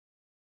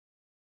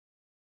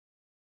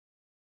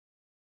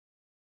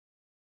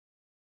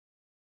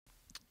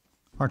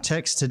Our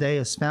text today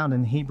is found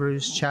in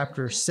Hebrews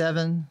chapter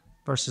 7,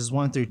 verses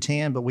 1 through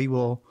 10, but we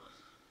will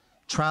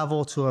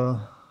travel to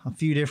a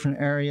few different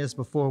areas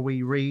before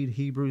we read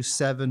Hebrews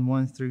 7,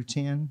 1 through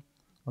 10.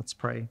 Let's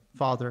pray.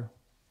 Father,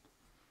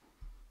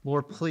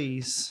 Lord,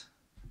 please,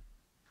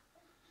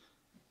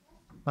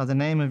 by the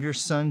name of your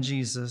Son,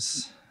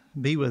 Jesus,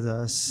 be with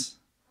us.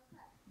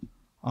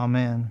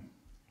 Amen.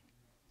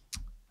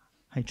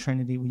 Hey,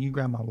 Trinity, will you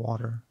grab my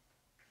water?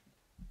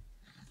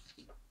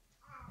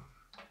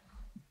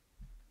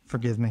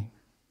 Forgive me.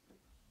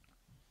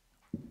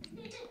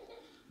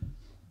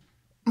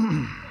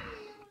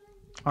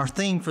 Our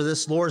theme for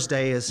this Lord's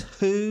Day is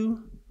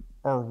who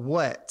or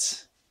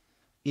what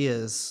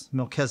is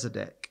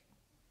Melchizedek?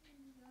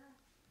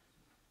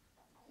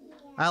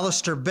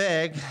 Alistair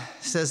Begg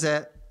says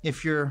that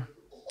if you're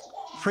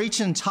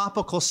preaching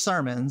topical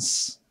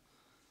sermons,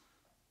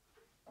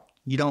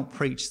 you don't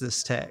preach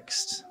this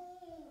text.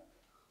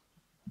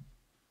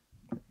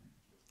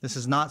 This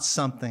is not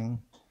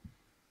something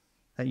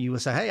that you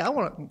would say, hey,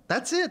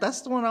 that's it.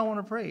 That's the one I want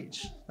to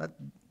preach.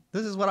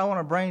 This is what I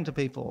want to bring to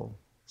people's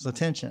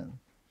attention.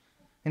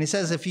 And he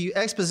says, if you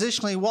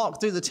expositionally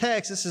walk through the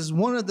text, this is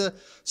one of the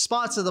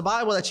spots of the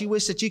Bible that you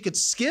wish that you could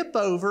skip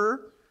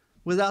over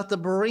without the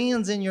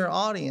Bereans in your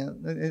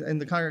audience, in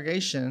the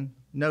congregation,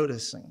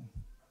 noticing.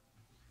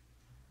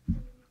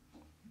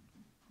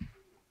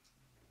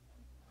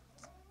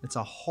 It's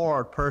a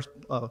hard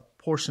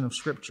portion of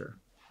Scripture.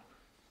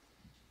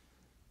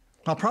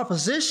 Our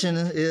proposition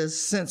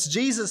is, since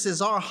Jesus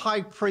is our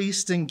high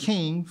priest and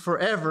king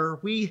forever,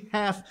 we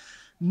have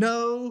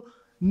no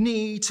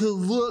need to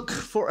look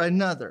for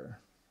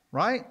another,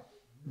 right?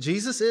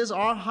 Jesus is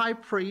our high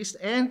priest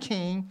and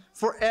king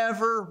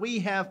forever. We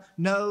have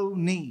no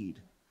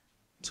need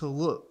to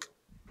look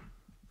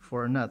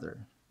for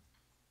another.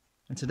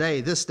 And today,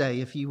 this day,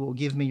 if you will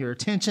give me your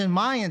attention,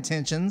 my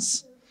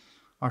intentions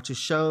are to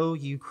show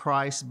you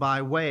Christ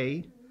by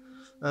way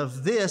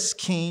of this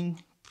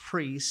king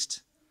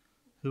priest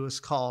who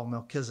is called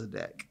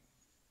Melchizedek.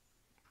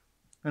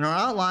 In our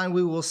outline,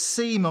 we will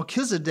see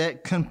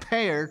Melchizedek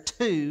compared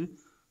to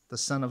the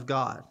Son of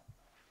God.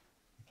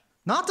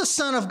 Not the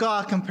Son of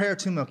God compared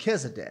to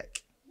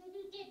Melchizedek,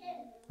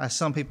 as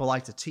some people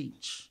like to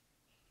teach,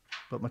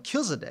 but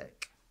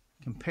Melchizedek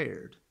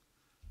compared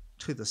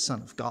to the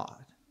Son of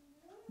God.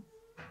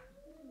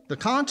 The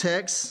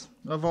context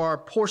of our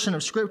portion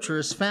of Scripture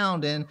is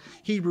found in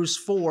Hebrews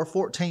 4,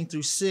 14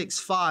 through 6,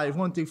 5,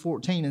 1 through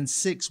 14, and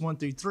 6, 1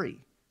 through 3.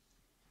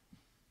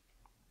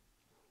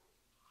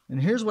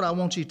 And here's what I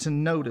want you to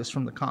notice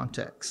from the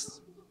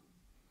context.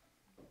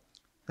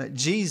 That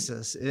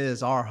Jesus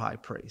is our high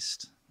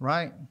priest,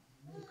 right?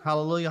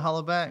 Hallelujah,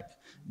 holla back.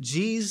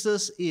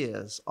 Jesus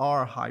is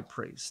our high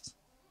priest.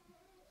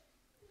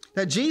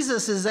 That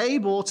Jesus is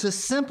able to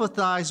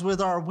sympathize with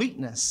our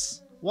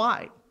weakness.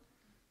 Why?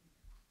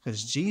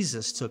 Because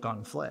Jesus took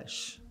on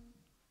flesh.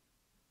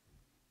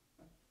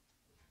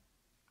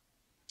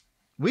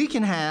 You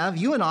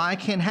and I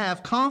can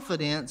have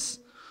confidence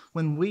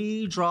when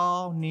we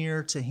draw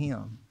near to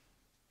him.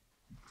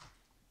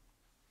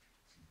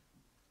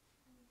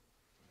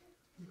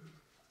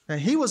 Now,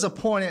 he was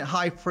appointed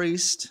high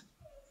priest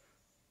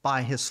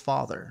by his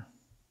Father.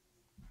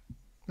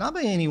 Not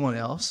by anyone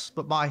else,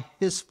 but by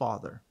his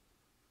Father.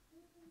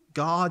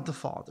 God the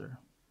Father.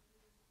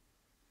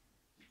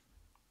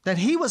 That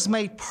he was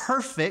made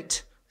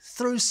perfect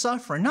through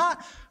suffering.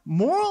 Not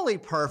morally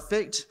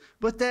perfect,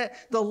 but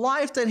that the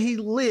life that he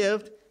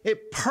lived,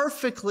 it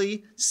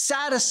perfectly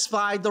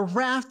satisfied the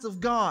wrath of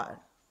God.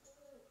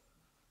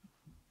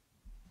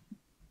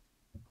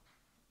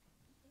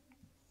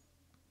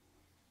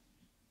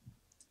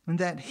 And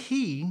that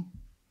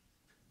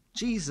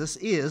Jesus,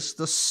 is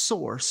the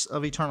source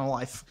of eternal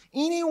life.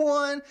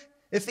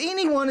 If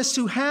anyone is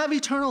to have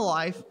eternal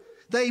life,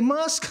 they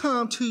must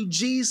come to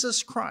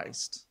Jesus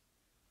Christ.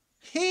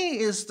 He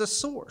is the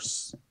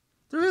source.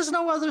 There is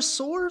no other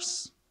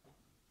source.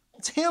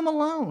 It's him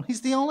alone.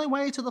 He's the only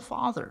way to the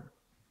Father.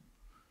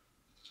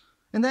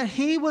 And that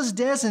he was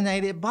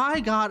designated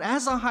by God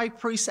as a high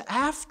priest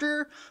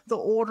after the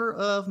order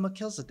of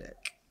Melchizedek.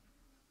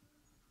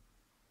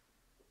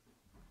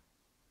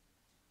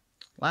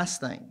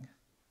 Last thing,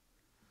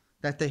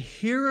 that the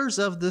hearers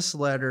of this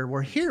letter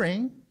were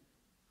hearing,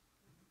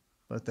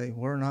 but they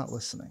were not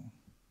listening.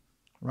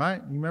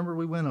 Right? You remember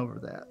we went over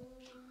that.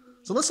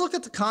 So let's look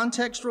at the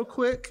context real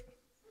quick.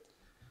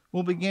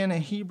 We'll begin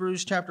in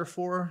Hebrews chapter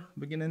 4,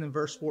 beginning in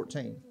verse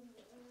 14.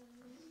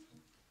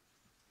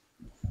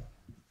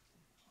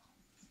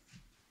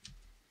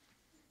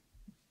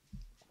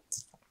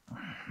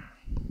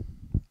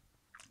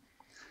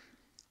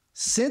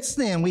 Since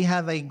then, we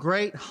have a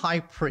great high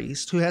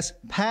priest who has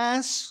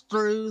passed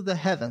through the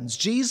heavens,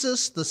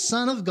 Jesus, the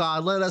Son of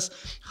God. Let us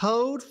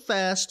hold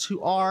fast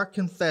to our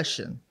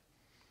confession.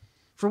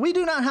 For we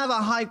do not have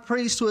a high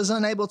priest who is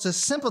unable to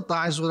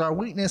sympathize with our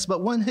weakness,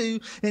 but one who,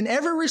 in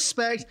every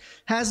respect,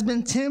 has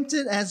been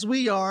tempted as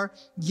we are,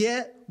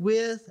 yet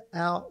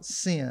without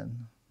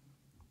sin.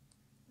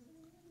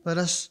 Let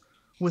us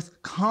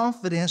with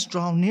confidence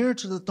draw near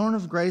to the throne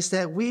of grace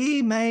that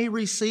we may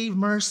receive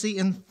mercy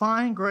and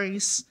find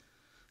grace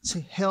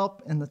to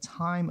help in the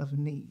time of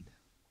need.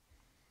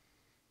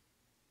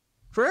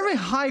 For every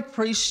high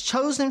priest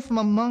chosen from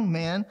among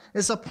men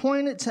is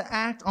appointed to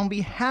act on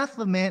behalf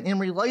of men in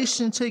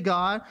relation to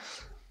God,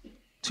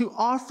 to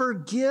offer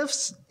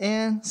gifts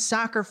and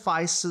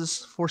sacrifices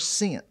for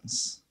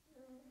sins.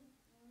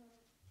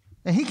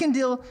 And he can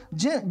deal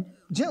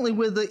gently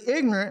with the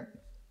ignorant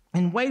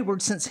and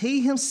wayward, since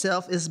he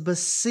himself is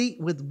beset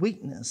with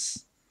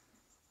weakness.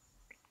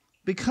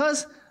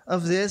 Because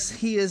of this,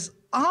 he is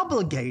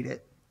obligated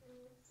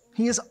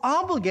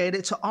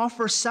to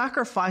offer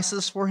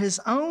sacrifices for his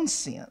own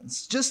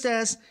sins, just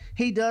as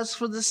he does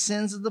for the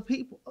sins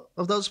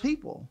of those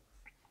people.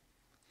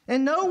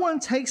 And no one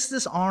takes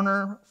this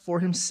honor for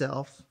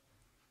himself,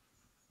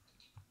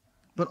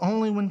 but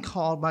only when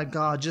called by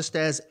God, just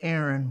as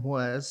Aaron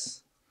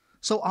was.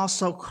 So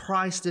also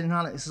Christ did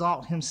not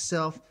exalt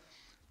himself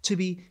to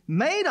be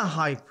made a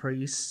high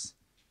priest,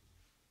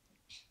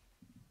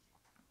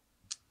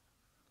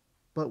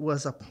 but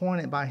was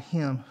appointed by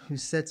him who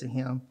said to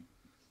him,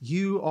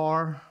 "You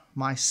are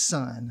my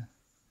son.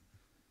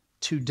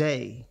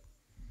 Today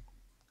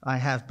I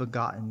have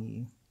begotten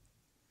you."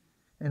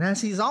 And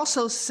as he's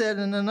also said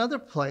in another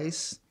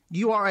place,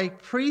 "You are a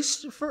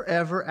priest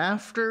forever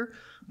after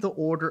the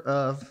order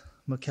of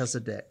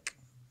Melchizedek."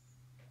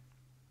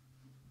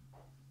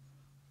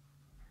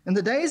 In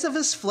the days of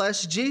his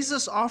flesh,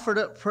 Jesus offered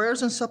up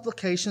prayers and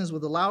supplications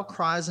with loud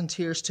cries and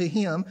tears to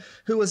him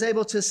who was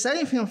able to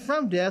save him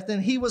from death,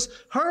 and he was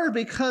heard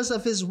because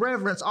of his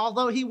reverence.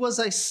 Although he was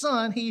a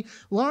son, he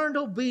learned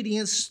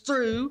obedience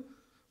through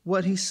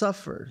what he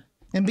suffered.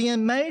 And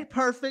being made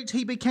perfect,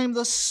 he became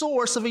the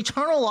source of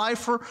eternal life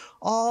for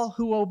all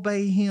who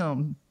obey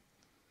him,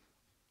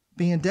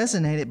 being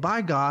designated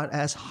by God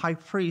as high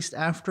priest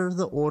after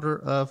the order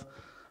of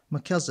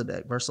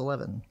Melchizedek. Verse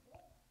 11.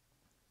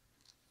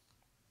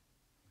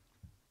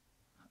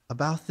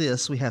 About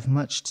this, we have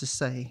much to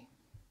say.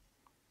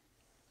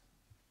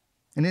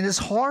 And it is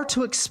hard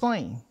to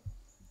explain.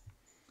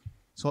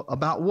 So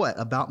about what?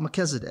 About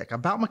Melchizedek.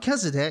 About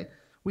Melchizedek,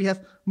 we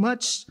have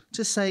much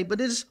to say, but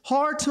it is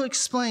hard to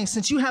explain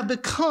since you have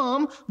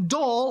become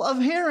dull of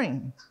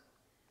hearing.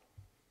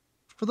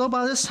 For though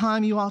by this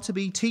time you ought to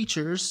be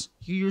teachers,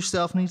 you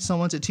yourself need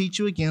someone to teach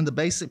you again the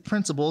basic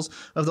principles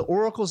of the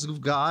oracles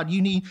of God.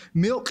 You need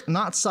milk,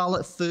 not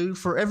solid food,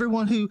 for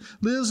everyone who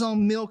lives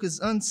on milk is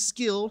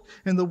unskilled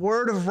in the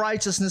word of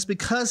righteousness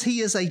because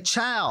he is a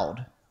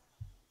child.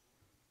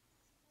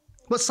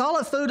 But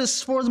solid food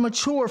is for the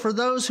mature, for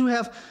those who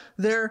have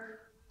their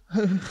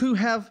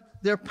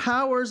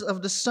powers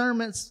of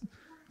discernment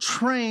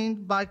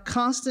trained by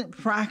constant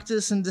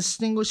practice in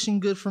distinguishing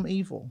good from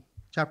evil.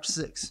 Chapter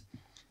 6.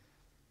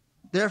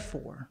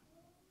 Therefore,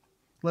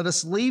 let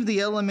us leave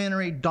the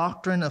elementary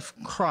doctrine of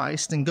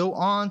Christ and go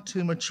on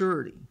to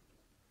maturity.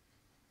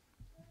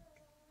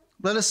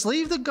 Let us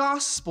leave the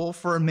gospel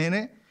for a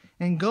minute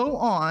and go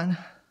on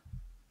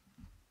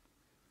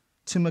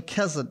to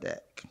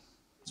Melchizedek.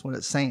 That's what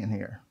it's saying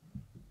here.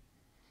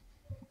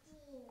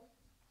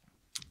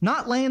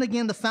 Not laying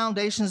again the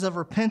foundations of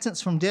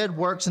repentance from dead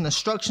works and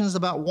instructions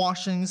about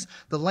washings,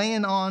 the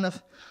laying on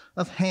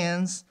of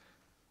hands,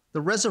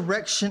 the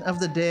resurrection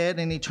of the dead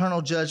and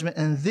eternal judgment.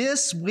 And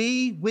this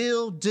we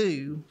will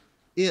do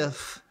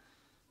if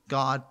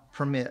God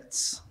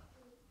permits.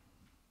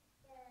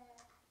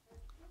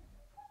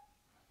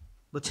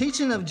 The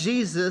teaching of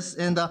Jesus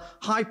and the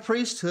high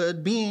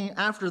priesthood being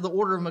after the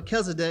order of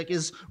Melchizedek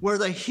is where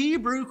the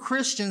Hebrew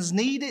Christians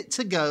needed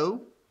to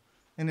go,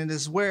 and it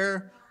is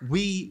where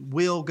we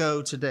will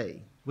go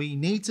today. We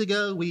need to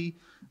go, we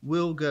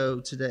will go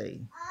today.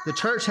 The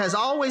church has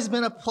always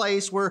been a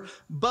place where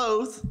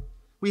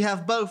we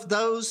have both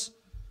those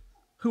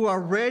who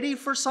are ready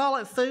for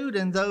solid food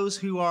and those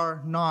who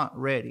are not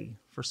ready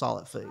for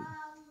solid food.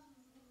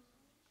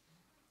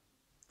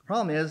 The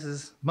problem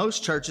is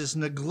most churches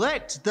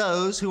neglect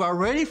those who are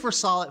ready for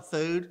solid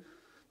food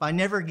by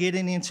never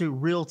getting into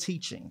real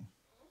teaching.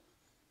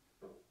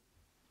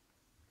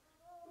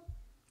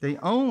 They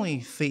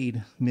only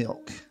feed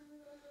milk.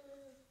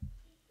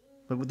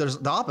 But there's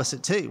the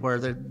opposite too, where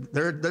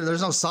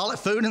there's no solid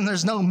food and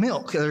there's no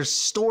milk. There's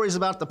stories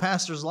about the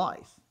pastor's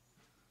life.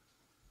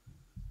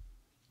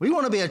 We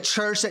want to be a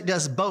church that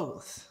does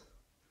both.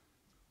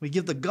 We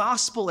give the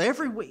gospel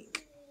every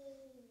week,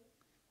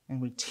 and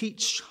we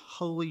teach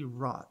holy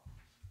rot.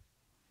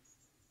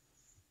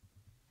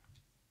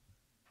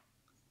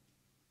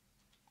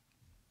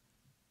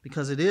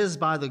 Because it is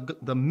by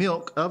the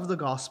milk of the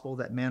gospel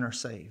that men are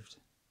saved,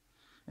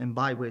 and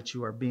by which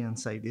you are being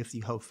saved if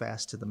you hold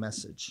fast to the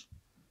message.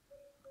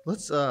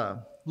 Let's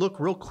look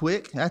real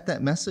quick at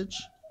that message.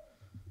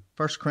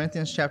 1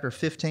 Corinthians chapter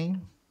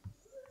 15.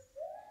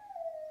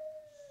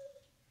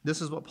 This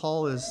is what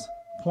Paul is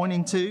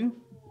pointing to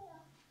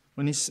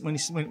when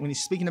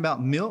he's speaking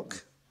about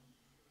milk.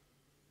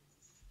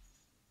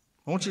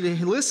 I want you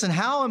to listen.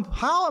 How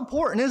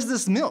important is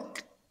this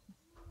milk?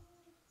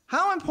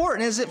 How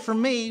important is it for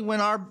me when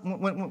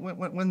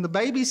the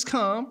babies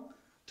come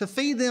to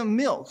feed them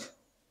milk?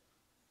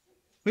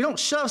 We don't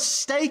shove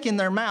steak in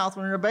their mouth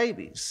when they're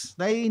babies.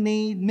 They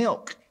need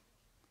milk.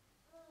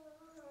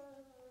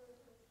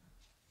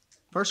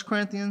 1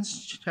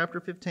 Corinthians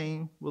chapter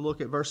 15, we'll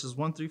look at verses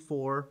 1 through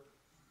 4.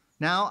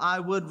 Now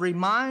I would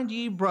remind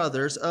you,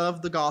 brothers,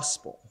 of the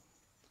gospel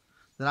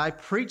that I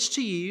preached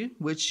to you,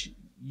 which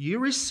you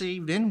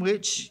received, in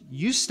which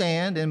you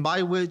stand, and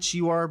by which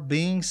you are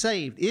being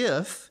saved,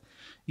 if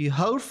you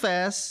hold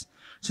fast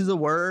to the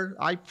word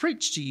I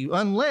preached to you,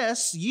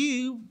 unless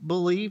you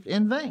believed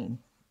in vain.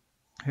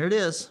 Here it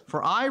is.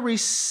 For I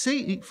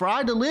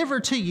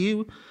delivered to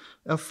you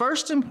of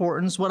first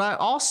importance what I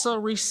also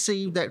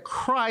received, that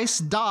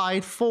Christ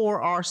died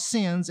for our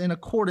sins in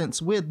accordance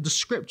with the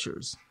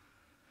Scriptures,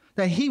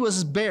 that he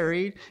was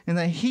buried, and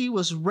that he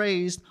was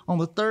raised on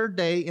the third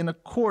day in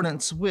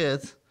accordance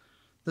with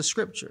the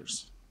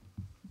Scriptures.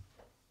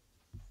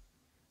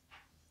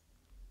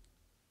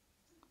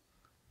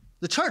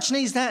 The church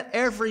needs that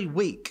every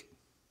week.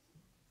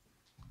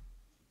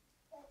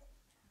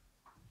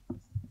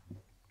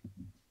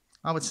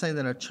 I would say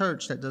that a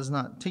church that does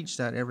not teach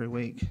that every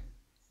week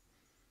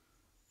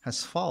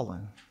has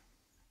fallen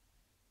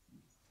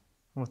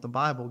from what the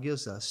Bible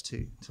gives us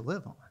to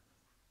live on.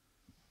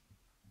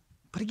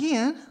 But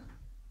again,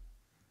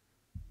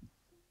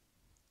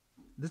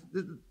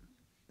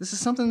 this is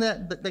something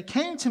that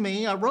came to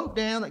me. I wrote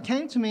down that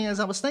came to me as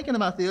I was thinking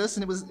about this,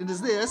 and it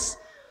is this.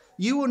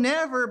 You will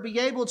never be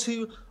able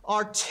to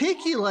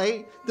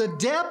articulate the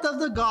depth of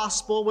the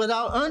gospel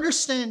without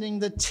understanding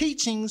the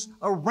teachings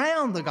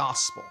around the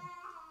gospel.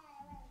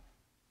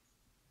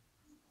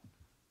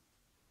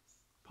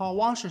 Paul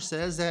Washer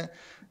says that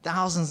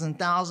thousands and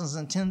thousands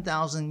and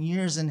 10,000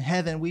 years in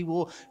heaven, we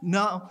will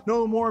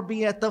no more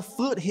be at the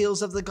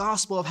foothills of the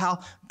gospel, of how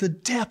the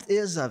depth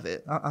is of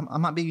it. I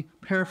might be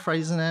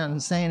paraphrasing that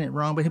and saying it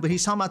wrong, but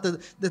he's talking about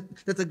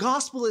that the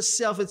gospel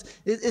itself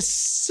is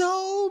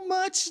so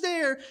much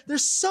there.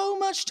 There's so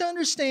much to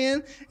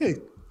understand.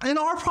 And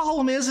our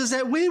problem is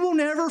that we will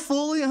never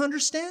fully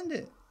understand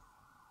it.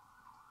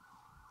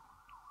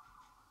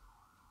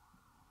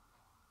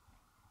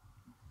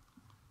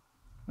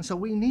 And so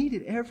we need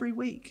it every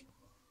week.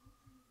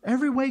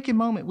 Every waking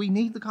moment, we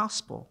need the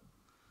gospel.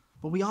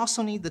 But we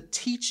also need the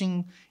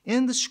teaching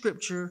in the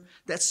Scripture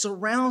that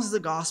surrounds the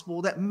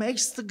gospel, that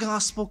makes the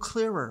gospel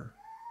clearer.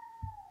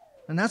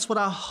 And that's what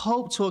I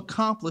hope to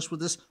accomplish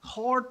with this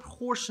hard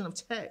portion of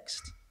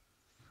text.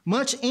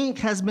 Much ink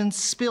has been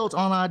spilt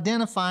on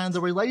identifying the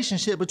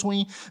relationship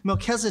between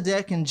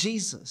Melchizedek and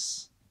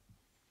Jesus.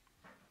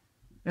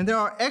 And there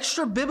are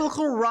extra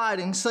biblical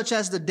writings such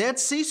as the Dead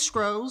Sea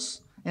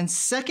Scrolls and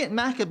 2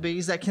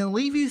 Maccabees that can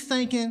leave you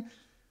thinking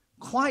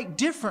quite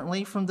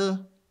differently from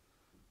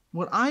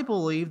what I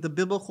believe the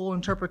biblical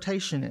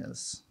interpretation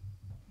is.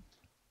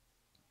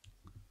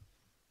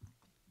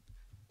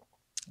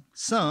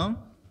 Some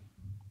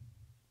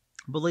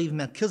believe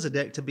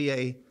Melchizedek to be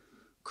a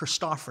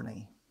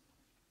Christophany,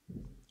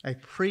 a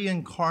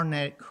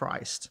pre-incarnate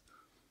Christ.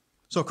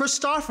 So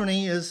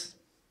Christophany is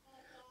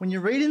when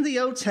you're reading the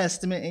Old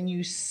Testament and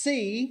you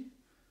see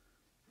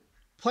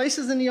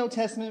places in the Old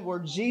Testament where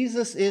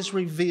Jesus is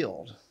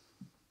revealed.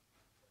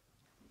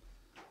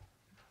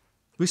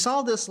 We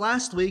saw this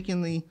last week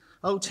in the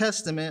Old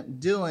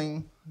Testament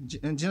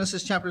in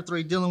Genesis chapter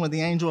 3, dealing with the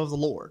angel of the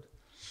Lord.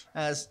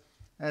 As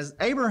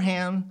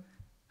Abraham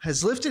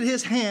has lifted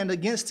his hand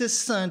against his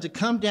son to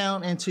come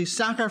down and to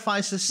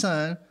sacrifice his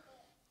son,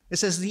 it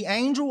says, the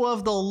angel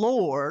of the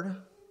Lord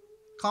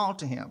called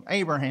to him,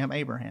 Abraham,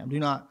 Abraham, do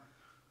not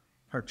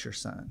hurt your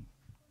son.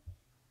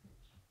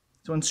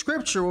 So in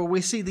Scripture, where we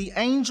see the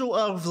angel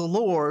of the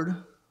Lord,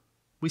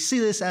 we see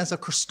this as a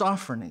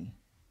Christophany.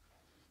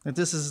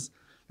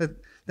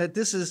 That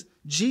this is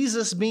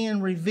Jesus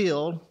being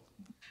revealed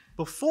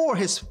before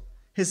his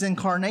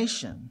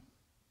incarnation.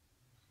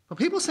 But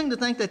people seem to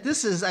think that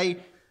this is a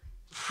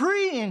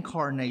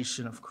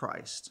pre-incarnation of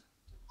Christ.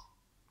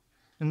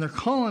 And they're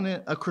calling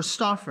it a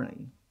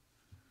Christophany.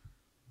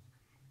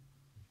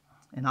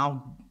 And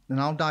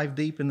I'll dive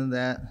deep into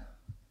that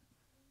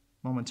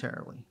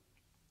momentarily.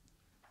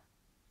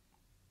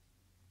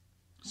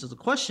 So the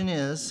question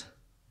is,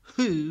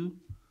 who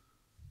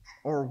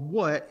or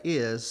what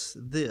is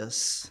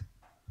this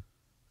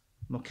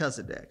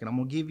Melchizedek? And I'm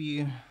going to give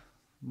you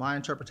my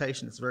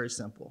interpretation. It's very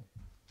simple.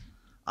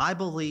 I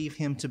believe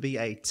him to be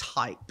a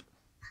type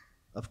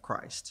of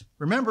Christ.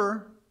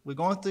 Remember, we're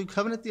going through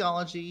covenant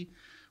theology.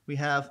 We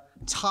have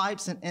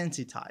types and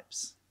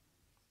antitypes.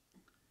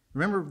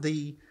 Remember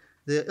the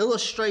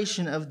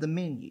illustration of the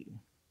menu.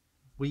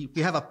 We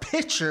have a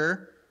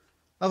picture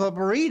of a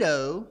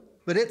burrito,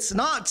 but it's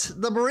not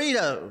the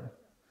burrito.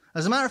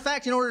 As a matter of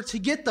fact, in order to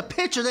get the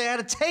picture, they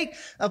had to take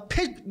a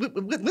picture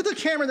with the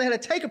camera. They had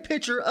to take a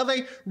picture of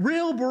a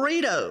real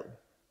burrito.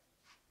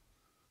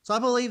 So I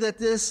believe that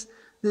this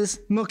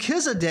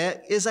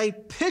Melchizedek is a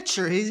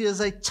picture. He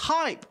is a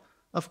type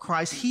of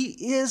Christ.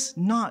 He is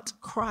not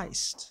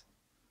Christ.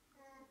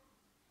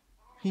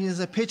 He is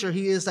a picture.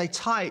 He is a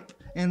type.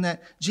 and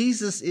that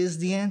Jesus is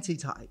the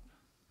antitype.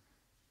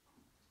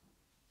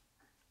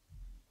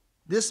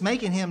 This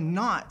making him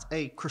not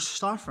a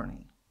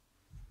Christophany,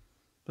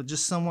 but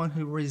just someone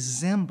who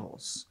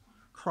resembles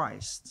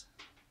Christ.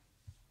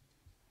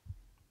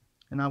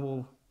 And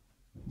on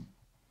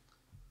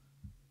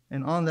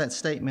that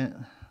statement,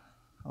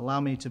 allow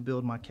me to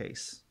build my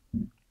case.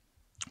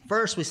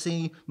 First, we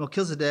see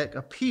Melchizedek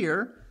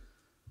appear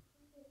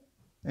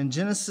in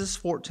Genesis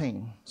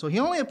 14. So he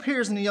only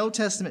appears in the Old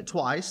Testament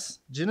twice,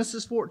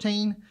 Genesis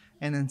 14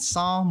 and in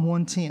Psalm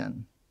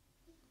 110.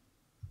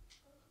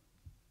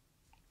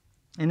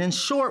 And in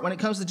short, when it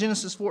comes to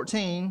Genesis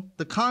 14,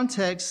 the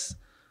context,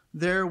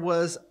 there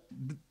was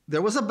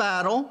a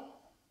battle,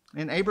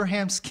 and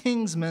Abraham's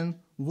kinsman,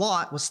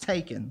 Lot, was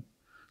taken.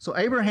 So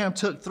Abraham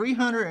took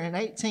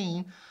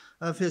 318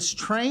 of his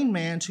trained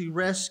men to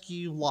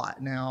rescue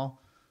Lot. Now,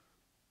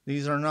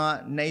 these are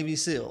not Navy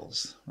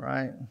SEALs,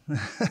 right?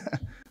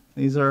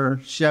 These are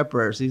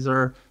shepherds. These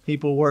are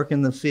people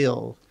working the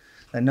field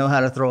that know how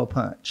to throw a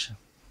punch.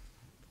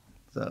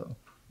 So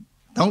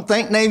don't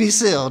think Navy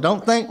SEAL.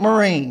 Don't think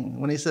Marine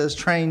when he says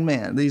trained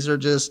men. These are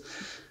just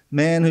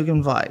men who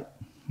can fight,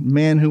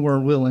 men who are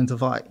willing to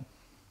fight.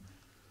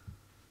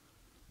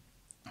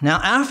 Now,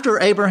 after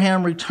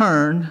Abraham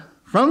returned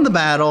from the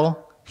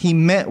battle, he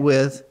met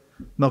with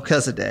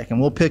Melchizedek.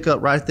 And we'll pick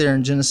up right there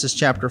in Genesis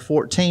chapter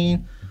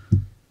 14.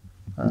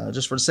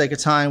 Just for the sake of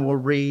time, we'll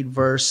read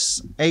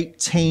verse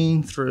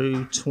 18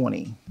 through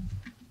 20.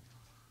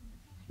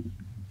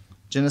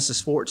 Genesis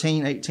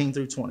 14, 18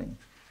 through 20.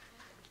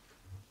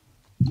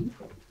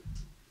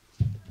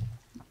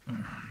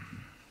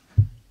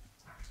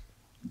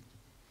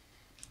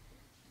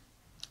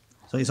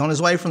 So he's on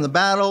his way from the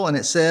battle, and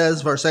it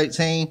says, verse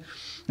 18,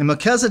 and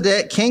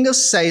Melchizedek, king of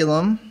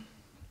Salem,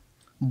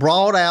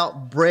 brought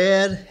out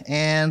bread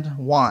and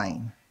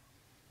wine.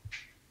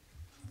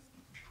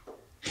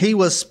 He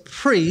was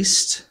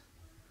priest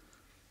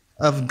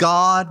of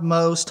God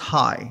Most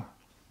High.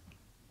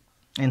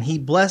 And he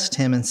blessed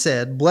him and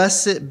said,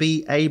 blessed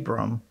be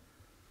Abram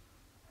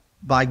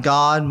by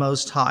God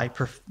Most High,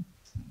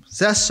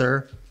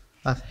 possessor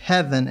of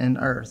heaven and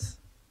earth.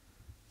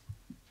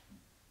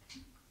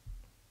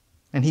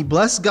 And he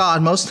blessed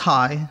God Most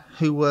High,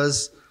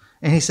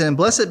 and he said, and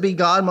blessed be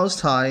God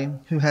Most High,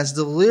 who has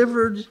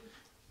delivered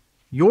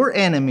your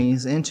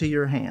enemies into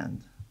your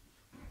hand.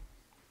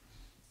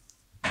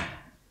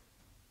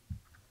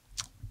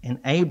 And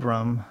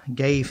Abram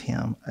gave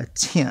him a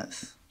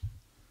tenth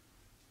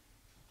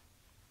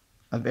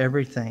of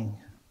everything.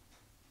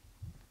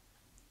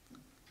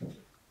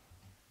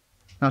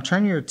 Now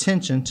turn your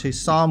attention to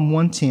Psalm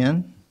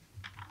 110.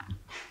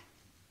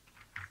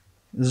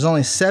 There's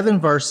only 7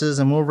 verses,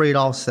 and we'll read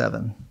all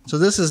 7. So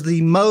this is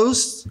the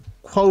most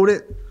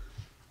quoted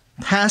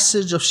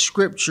passage of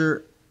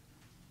Scripture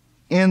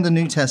in the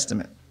New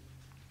Testament.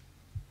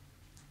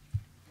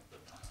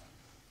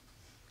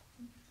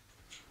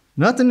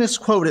 Nothing is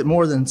quoted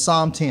more than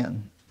Psalm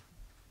 10.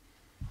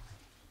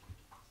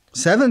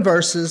 7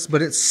 verses,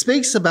 but it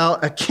speaks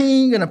about a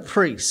king and a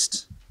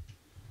priest.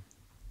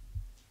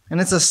 And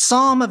it's a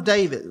psalm of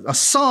David,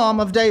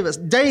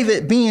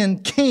 David being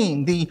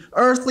king, the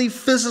earthly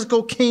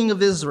physical king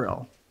of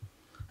Israel.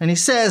 And he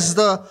says,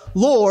 the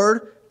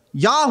Lord,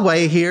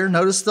 Yahweh here,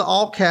 notice the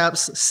all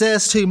caps,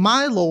 says to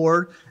my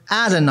Lord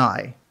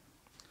Adonai.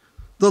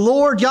 The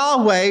Lord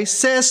Yahweh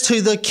says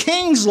to the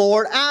king's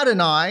Lord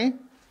Adonai,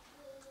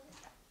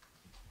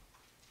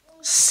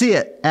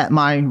 sit at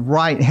my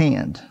right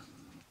hand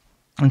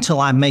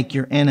until I make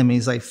your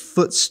enemies a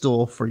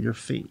footstool for your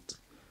feet.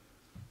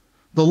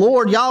 The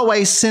Lord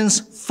Yahweh sends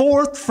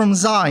forth from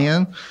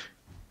Zion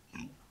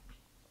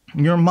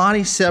your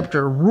mighty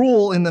scepter,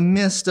 rule in the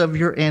midst of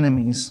your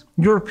enemies.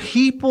 Your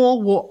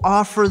people will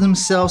offer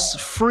themselves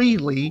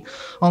freely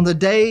on the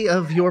day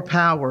of your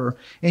power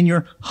in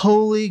your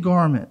holy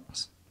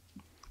garments.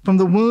 From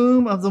the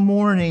womb of the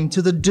morning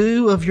to the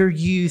dew of your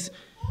youth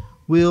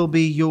will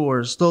be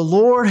yours. The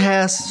Lord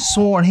has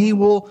sworn he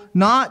will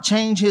not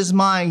change his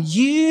mind.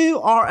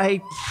 You are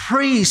a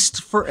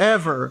priest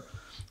forever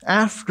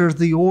after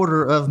the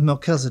order of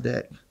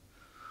Melchizedek.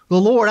 The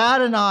Lord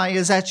Adonai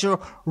is at your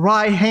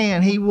right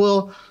hand. He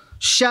will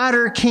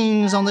shatter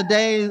kings on the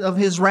day of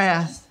his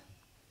wrath.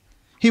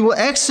 He will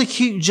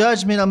execute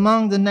judgment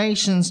among the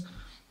nations,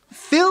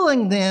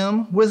 filling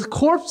them with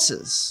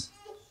corpses.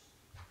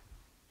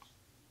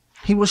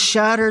 He will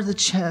scatter the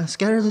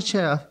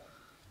chaff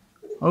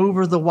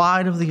over the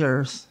wide of the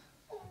earth.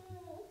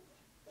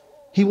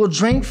 He will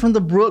drink from the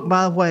brook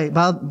by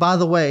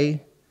the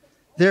way.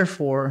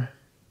 Therefore,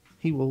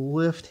 he will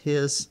lift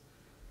his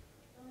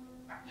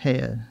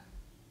head.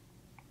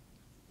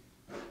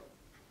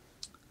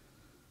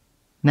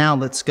 Now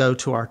let's go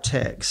to our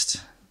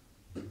text.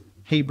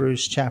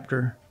 Hebrews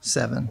chapter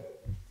 7.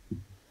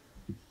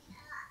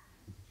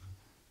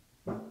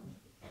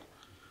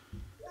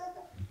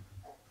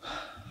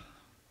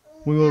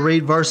 We will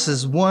read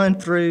verses 1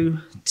 through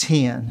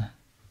 10.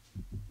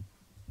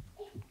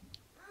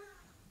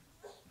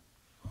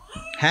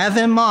 have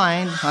in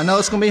mind, I know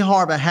it's going to be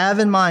hard, but have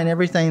in mind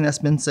everything that's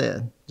been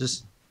said.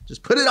 Just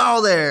put it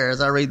all there as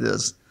I read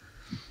this.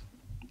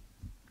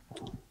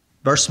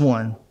 Verse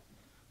 1.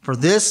 For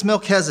this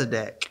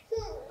Melchizedek,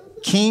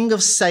 king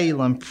of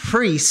Salem,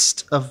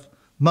 priest of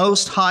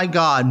Most High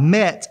God,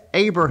 met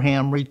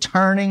Abraham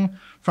returning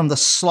from the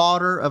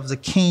slaughter of the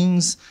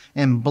kings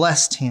and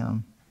blessed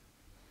him.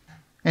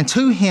 And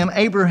to him,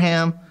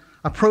 Abraham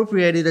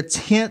appropriated a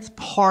 10th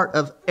part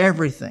of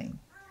everything.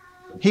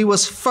 He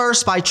was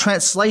first, by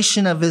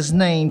translation of his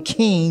name,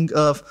 king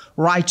of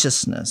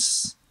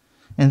righteousness.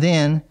 And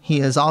then he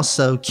is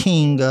also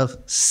king of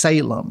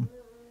Salem.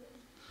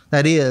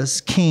 That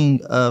is,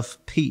 king of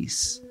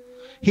peace.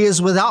 He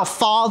is without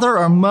father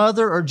or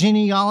mother or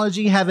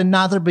genealogy, having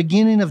neither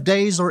beginning of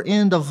days or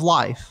end of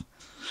life.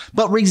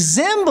 But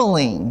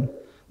resembling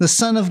the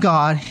Son of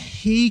God,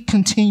 he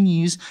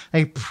continues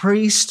a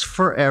priest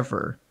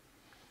forever.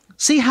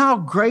 See how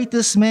great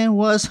this man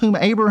was, whom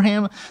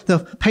Abraham, the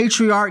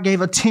patriarch,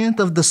 gave a 10th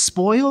of the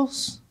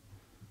spoils?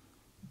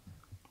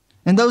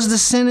 And those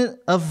descendants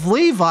of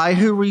Levi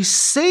who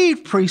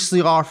received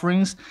priestly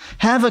offerings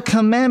have a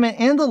commandment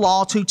in the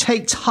law to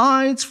take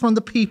tithes from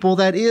the people,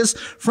 that is,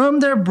 from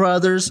their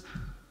brothers,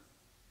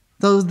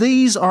 though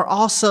these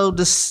also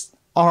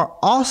are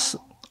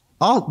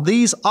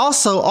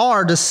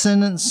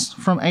descendants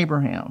from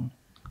Abraham.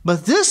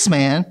 But this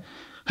man,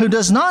 who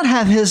does not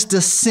have his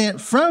descent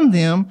from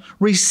them,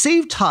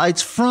 received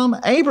tithes from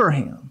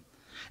Abraham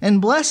and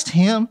blessed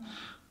him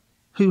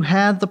who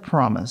had the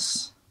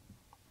promise.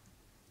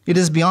 It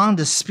is beyond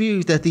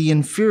dispute that the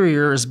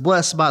inferior is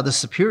blessed by the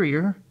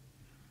superior.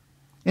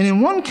 And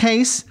in one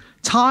case,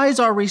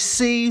 tithes are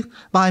received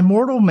by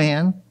mortal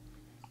man,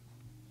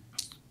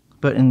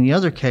 but in the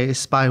other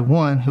case, by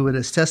one who it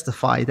is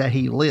testified that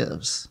he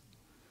lives.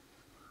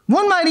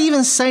 One might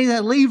even say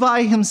that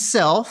Levi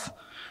himself,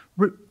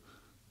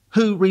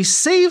 who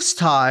receives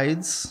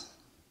tithes,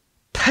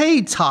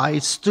 paid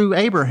tithes through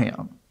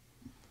Abraham,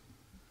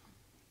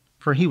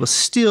 for he was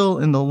still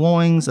in the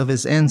loins of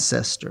his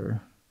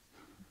ancestor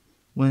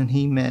when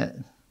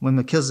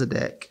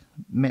Melchizedek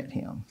met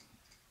him.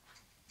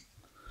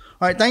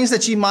 All right, things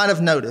that you might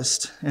have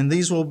noticed, and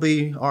these will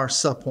be our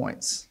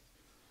subpoints.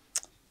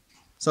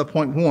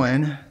 Subpoint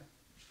 1,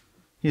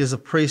 he is a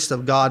priest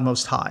of God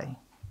Most High.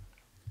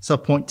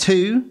 Subpoint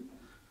 2,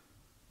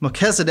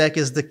 Melchizedek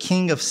is the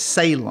king of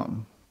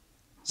Salem.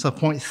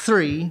 Subpoint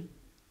 3,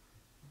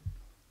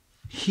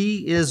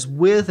 he is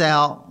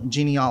without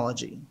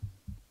genealogy.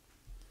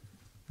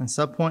 And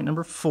subpoint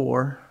number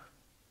 4,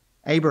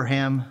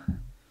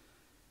 Abraham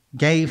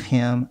gave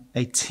him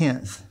a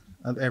 10th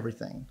of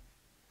everything.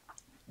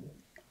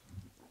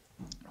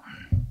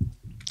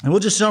 And we'll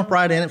just jump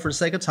right in it for the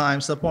sake of time.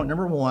 Subpoint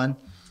number 1,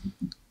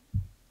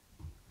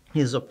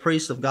 he is a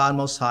priest of God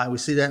Most High. We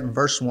see that in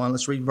verse 1.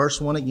 Let's read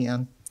verse 1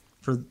 again.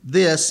 For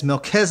this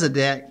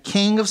Melchizedek,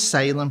 king of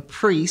Salem,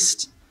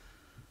 priest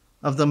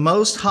of the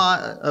Most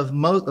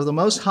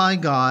High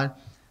God,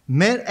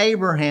 met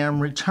Abraham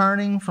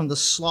returning from the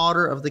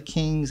slaughter of the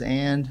kings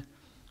and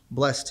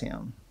blessed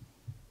him.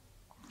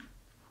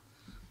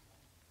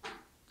 All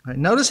right,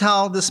 notice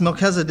how this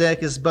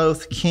Melchizedek is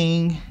both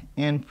king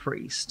and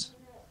priest.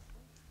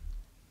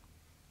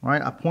 All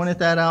right, I pointed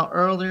that out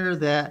earlier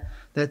that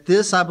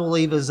this, I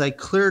believe, is a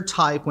clear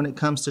type when it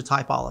comes to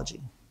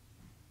typology.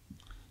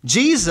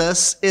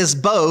 Jesus is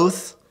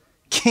both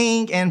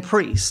king and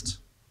priest.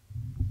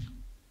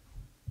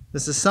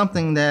 This is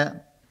something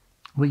that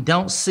we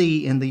don't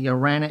see in the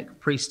Aaronic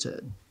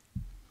priesthood.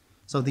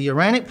 So the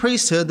Aaronic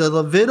priesthood, the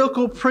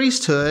Levitical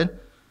priesthood,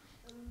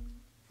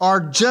 are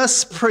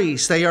just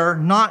priests. They are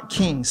not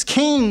kings.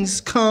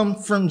 Kings come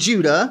from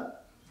Judah.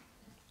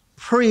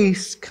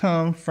 Priests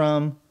come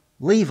from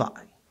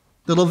Levi.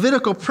 The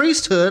Levitical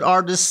priesthood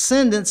are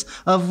descendants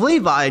of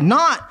Levi,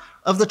 not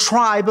of the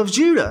tribe of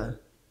Judah.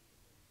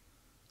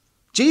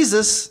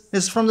 Jesus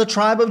is from the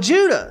tribe of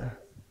Judah,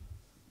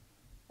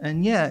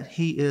 and yet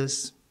he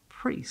is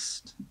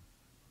priest.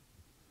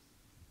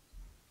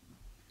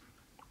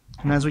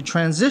 And as we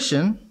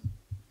transition,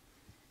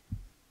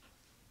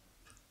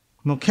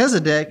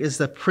 Melchizedek is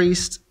the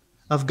priest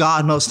of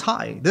God Most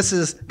High. This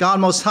is God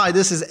Most High.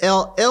 This is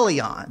El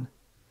Elyon.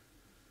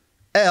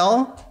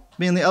 El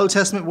being the Old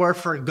Testament word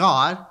for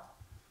God.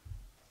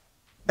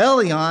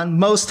 Elyon,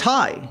 Most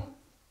High.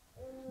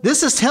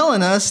 This is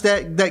telling us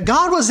that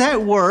God was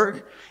at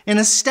work and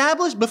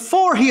established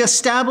before he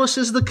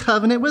establishes the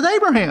covenant with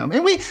Abraham.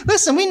 And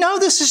we know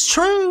this is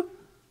true.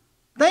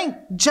 Thank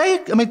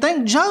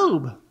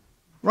Job,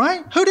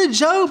 right? Who did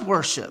Job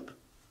worship?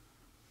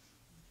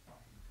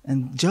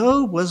 And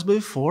Job was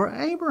before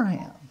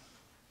Abraham.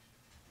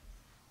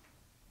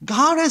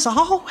 God has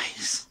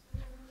always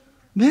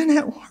been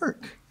at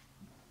work.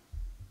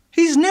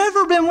 He's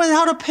never been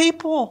without a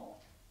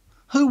people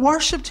who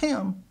worshiped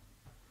him.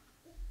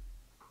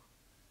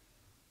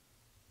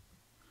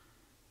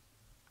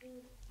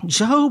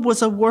 Job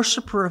was a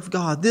worshiper of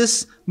God.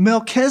 This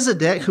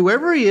Melchizedek,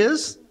 whoever he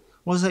is,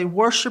 was a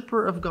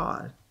worshiper of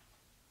God.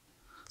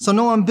 So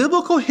knowing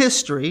biblical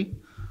history,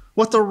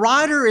 What the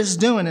writer is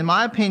doing, in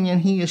my opinion,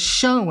 he is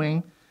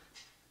showing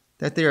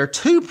that there are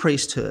two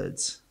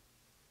priesthoods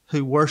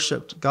who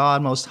worshiped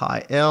God Most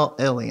High, El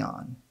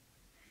Elyon.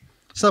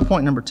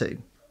 Subpoint number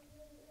 2.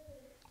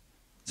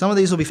 Some of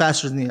these will be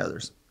faster than the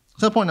others.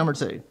 Subpoint number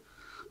 2.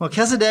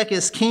 Melchizedek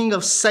is king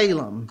of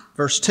Salem,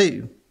 verse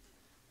 2.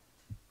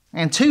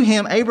 And to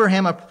him,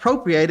 Abraham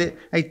appropriated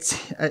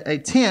a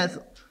tenth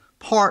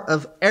part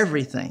of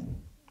everything.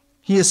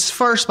 He is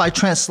first, by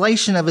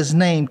translation of his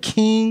name,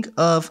 king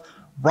of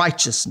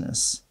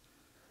righteousness.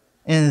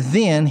 And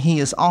then he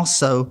is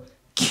also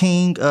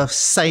king of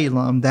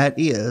Salem, that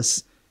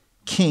is,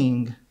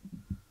 king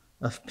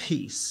of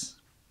peace.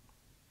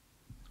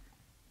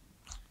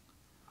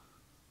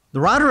 The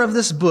writer of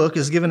this book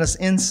has given us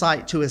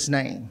insight to his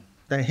name,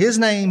 that his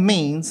name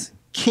means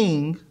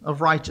king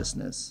of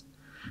righteousness.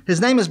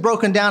 His name is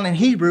broken down in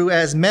Hebrew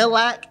as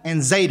Melech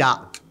and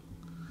Zadok.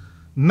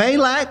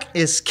 Melech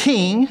is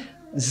king,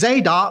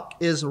 Zadok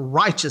is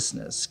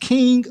righteousness,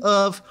 king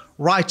of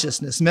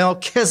righteousness.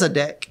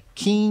 Melchizedek,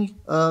 king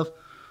of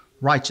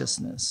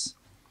righteousness.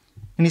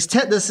 And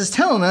this is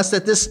telling us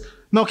that this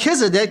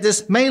Melchizedek,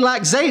 this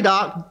Melech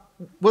Zadok,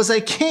 was a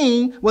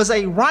king, was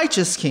a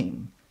righteous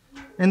king,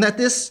 and that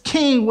this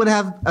king would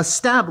have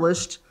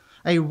established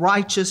a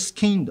righteous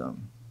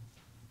kingdom.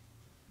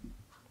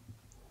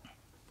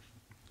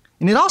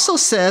 And it also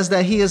says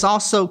that he is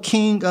also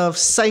king of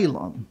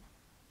Salem.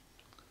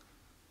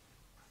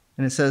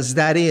 And it says,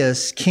 that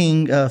is,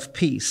 king of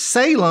peace.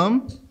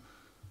 Salem,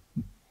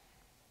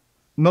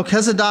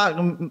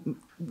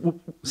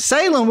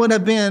 Salem would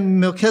have been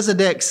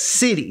Melchizedek's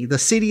city, the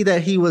city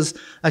that he was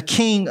a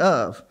king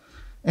of.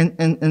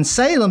 And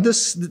Salem,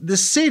 this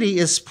city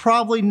is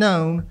probably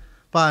known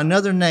by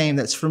another name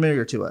that's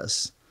familiar to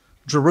us,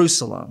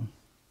 Jerusalem.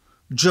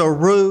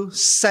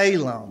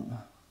 Jerusalem.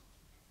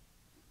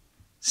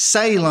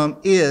 Salem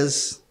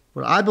is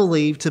what I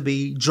believe to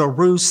be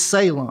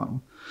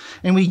Jerusalem.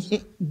 And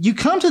you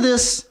come to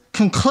this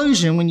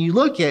conclusion when you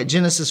look at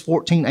Genesis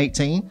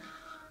 14:18,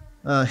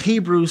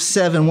 Hebrews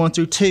 7:1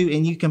 through 2,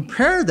 and you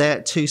compare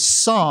that to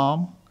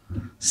Psalm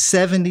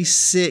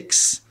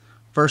 76,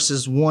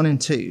 verses 1 and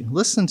 2.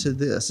 Listen to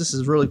this. This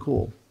is really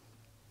cool.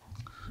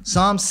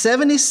 Psalm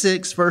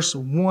 76, verse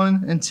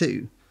 1 and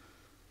 2.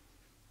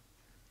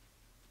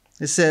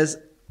 It says,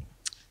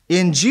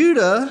 in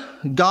Judah,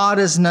 God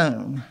is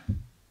known.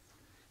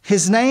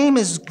 His name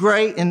is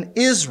great in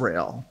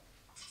Israel.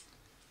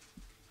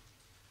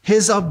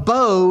 His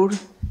abode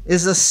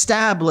is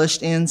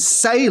established in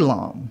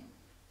Salem.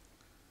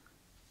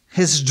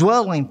 His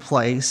dwelling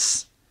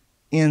place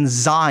in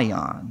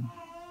Zion.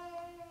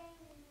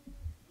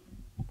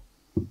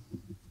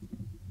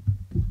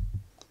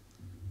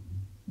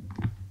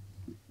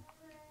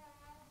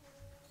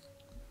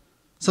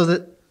 So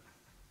that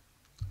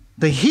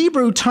the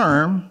Hebrew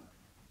term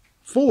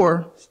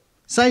for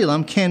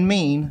Salem can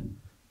mean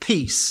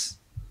peace.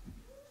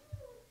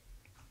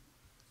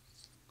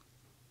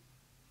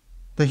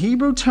 The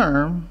Hebrew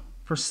term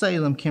for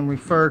Salem can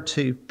refer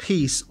to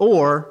peace,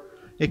 or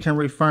it can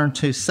refer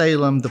to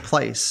Salem, the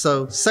place.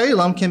 So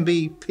Salem can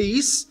be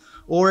peace,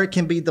 or it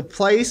can be the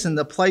place, and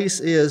the place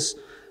is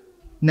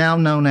now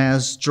known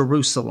as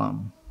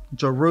Jerusalem.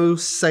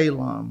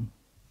 Jerusalem.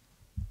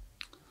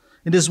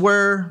 It is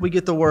where we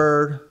get the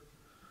word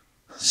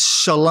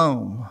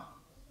shalom.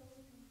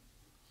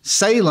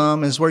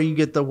 Salem is where you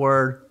get the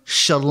word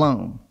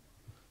shalom.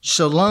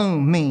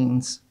 Shalom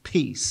means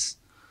peace.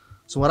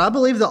 So what I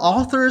believe the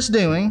author is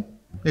doing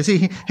is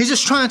he's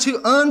just trying to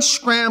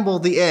unscramble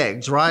the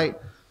eggs, right?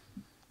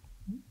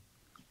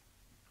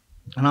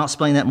 And I'll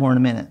explain that more in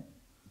a minute.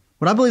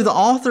 What I believe the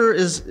author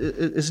is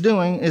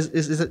doing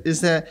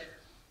is that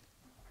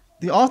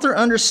the author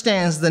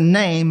understands the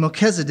name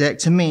Melchizedek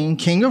to mean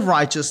king of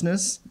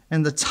righteousness,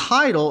 and the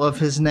title of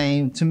his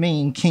name to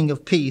mean king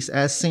of peace,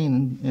 as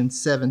seen in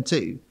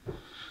 7:2.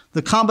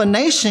 The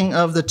combination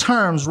of the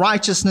terms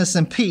righteousness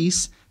and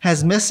peace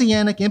has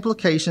messianic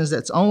implications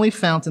that's only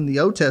found in the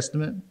Old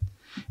Testament.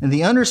 And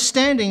the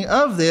understanding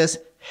of this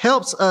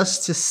helps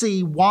us to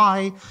see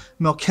why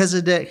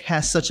Melchizedek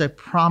has such a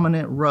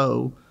prominent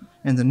role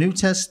in the New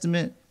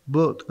Testament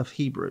book of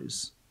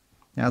Hebrews.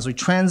 Now, as we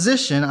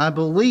transition, I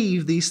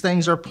believe these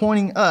things are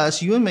pointing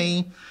us, you and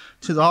me,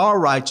 to our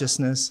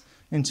righteousness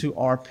and to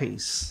our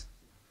peace.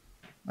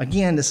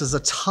 Again, this is a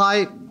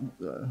type,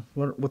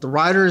 what the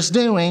writer is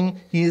doing,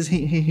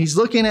 he's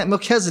looking at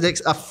Melchizedek,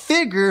 a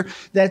figure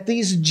that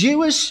these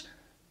Jewish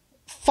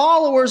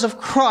followers of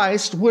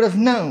Christ would have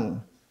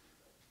known.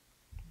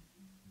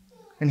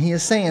 And he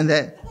is saying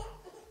that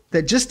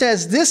just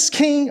as this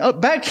king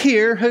up back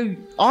here, who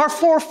our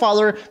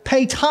forefather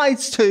paid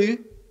tithes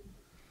to,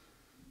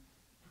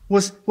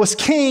 was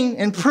king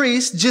and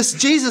priest, just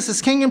Jesus is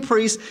king and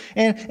priest,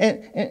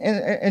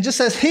 and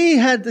just as he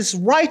had this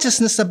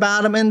righteousness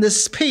about him and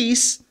this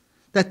peace,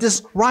 that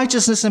this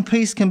righteousness and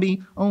peace can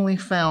be only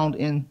found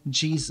in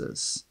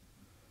Jesus.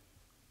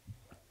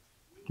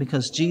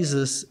 Because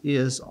Jesus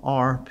is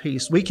our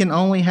peace. We can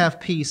only have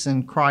peace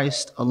in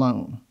Christ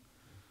alone.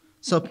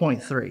 So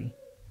point 3.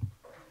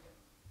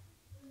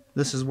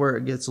 this is where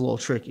it gets a little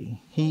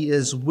tricky. He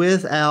is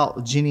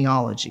without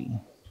genealogy.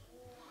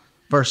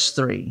 Verse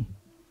 3.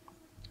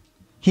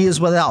 He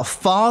is without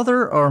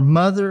father or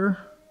mother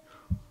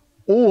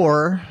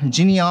or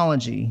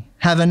genealogy,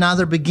 having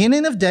neither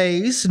beginning of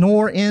days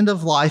nor end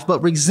of life,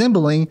 but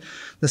resembling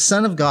the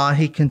Son of God,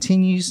 he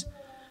continues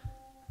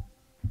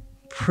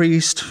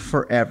priest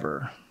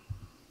forever.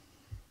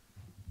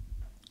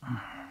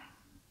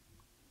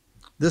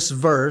 This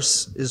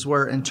verse is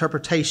where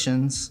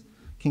interpretations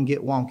can get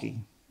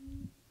wonky.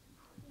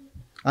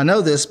 I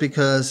know this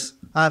because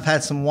I've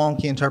had some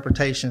wonky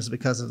interpretations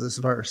because of this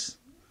verse.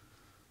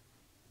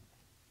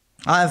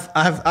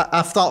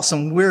 I've thought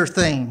some weird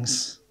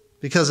things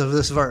because of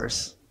this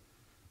verse,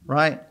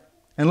 right?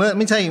 And let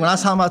me tell you, when I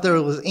was talking about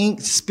there was ink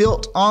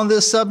spilt on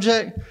this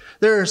subject,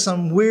 there are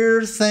some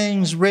weird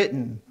things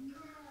written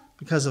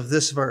because of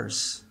this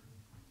verse.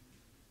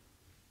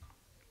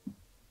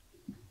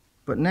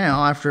 But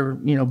now, after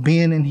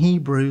being in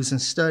Hebrews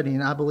and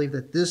studying, I believe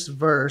that this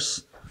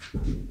verse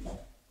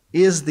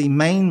is the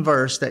main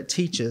verse that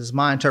teaches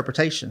my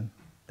interpretation,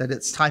 that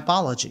it's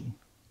typology.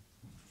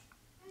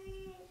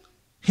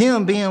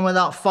 Him being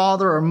without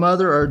father or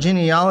mother or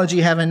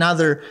genealogy, having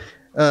neither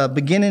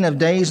beginning of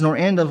days nor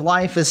end of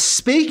life, is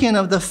speaking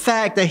of the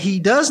fact that he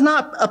does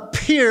not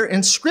appear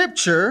in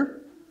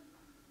Scripture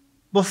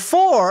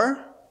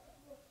before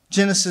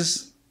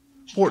Genesis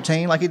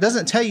 14. Like, it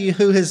doesn't tell you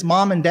who his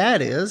mom and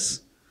dad is,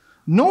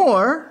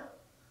 nor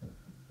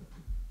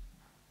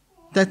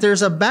that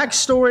there's a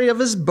backstory of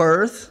his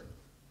birth,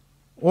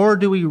 or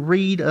do we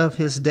read of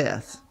his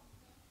death.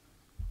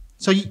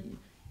 So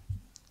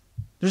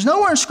there's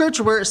nowhere in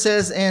Scripture where it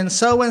says, and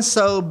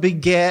so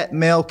begat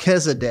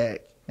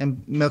Melchizedek,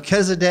 and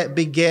Melchizedek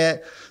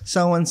begat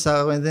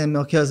so-and-so, and then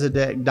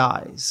Melchizedek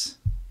dies.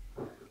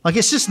 Like,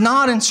 it's just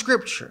not in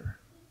Scripture,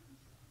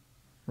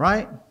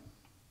 right?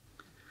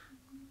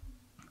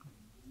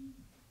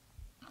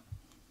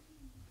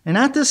 And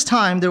at this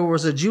time, there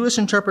was a Jewish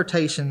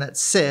interpretation that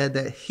said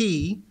that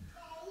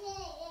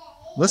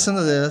listen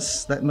to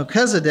this, that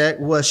Melchizedek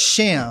was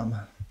Shem.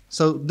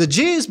 So the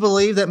Jews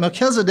believed that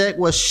Melchizedek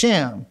was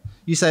Shem.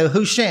 You say,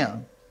 who's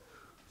Shem?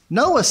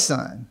 Noah's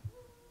son.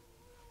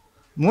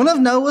 One of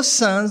Noah's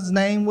sons'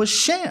 name was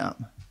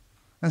Shem.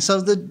 And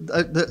so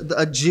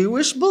a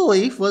Jewish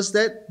belief was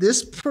that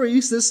this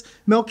priest, this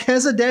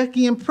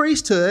Melchizedekian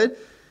priesthood,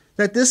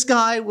 that this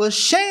guy was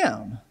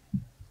Shem.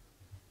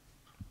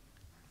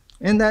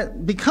 And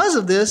that because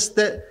of this,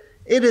 that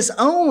it is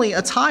only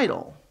a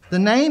title. The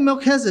name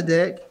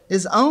Melchizedek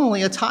is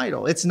only a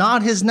title. It's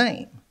not his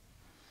name.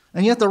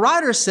 And yet the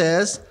writer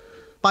says,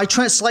 by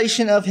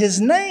translation of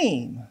his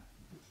name,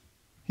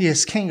 he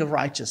is king of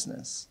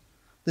righteousness.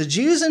 The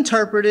Jews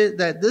interpreted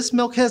that this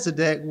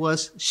Melchizedek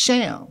was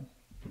Shem.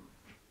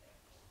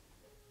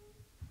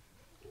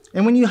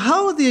 And when you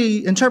hold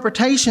the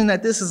interpretation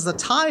that this is a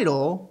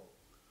title,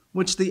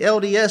 which the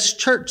LDS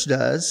church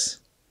does,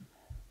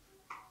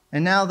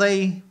 and now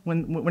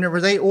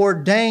whenever they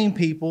ordain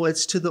people,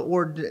 it's to the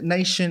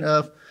ordination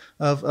of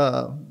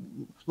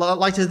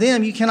like to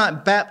them, you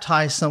cannot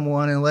baptize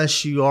someone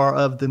unless you are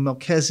of the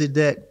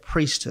Melchizedek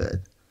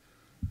priesthood.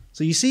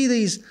 So you see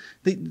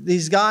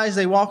these guys,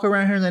 they walk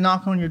around here and they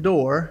knock on your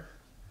door.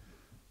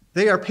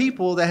 They are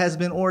people that has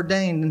been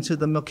ordained into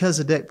the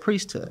Melchizedek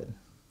priesthood.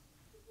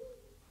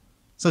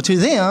 So to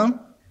them,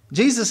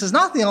 Jesus is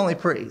not the only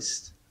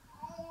priest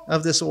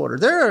of this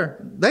order.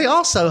 They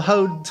also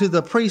hold to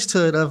the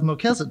priesthood of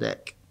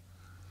Melchizedek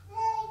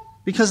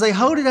because they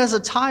hold it as a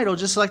title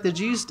just like the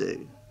Jews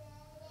do.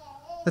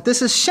 That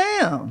this is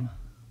Shem.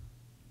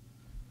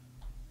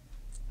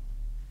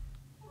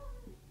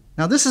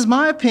 Now this is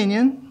my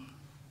opinion.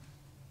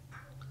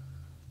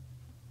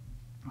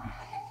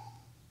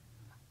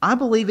 I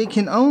believe it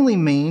can only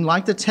mean,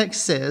 like the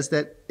text says,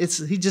 that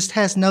he just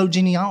has no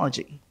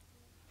genealogy.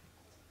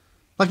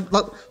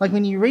 Like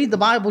when you read the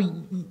Bible,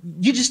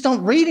 you just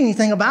don't read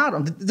anything about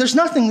him. There's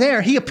nothing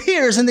there. He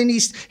appears, and then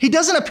he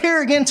doesn't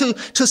appear again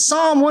to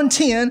Psalm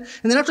 110.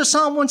 And then after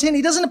Psalm 110,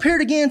 he doesn't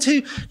appear again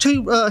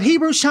to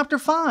Hebrews chapter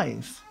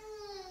 5.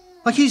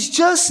 Like, he's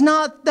just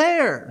not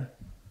there.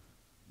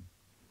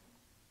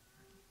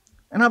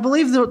 And I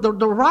believe the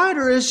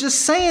writer is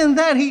just saying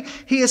that.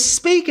 He is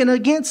speaking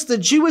against the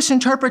Jewish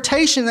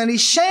interpretation that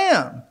he's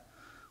Shem.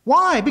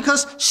 Why?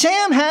 Because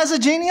Shem has a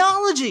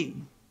genealogy.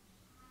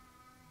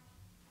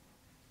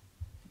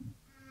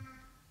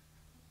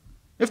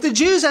 If the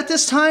Jews at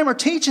this time are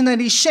teaching that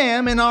he's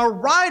Shem, and our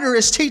writer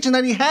is teaching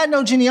that he had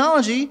no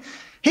genealogy,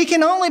 he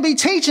can only be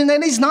teaching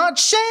that he's not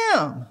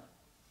Shem.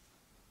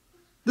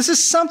 This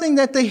is something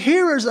that the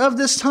hearers of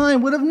this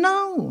time would have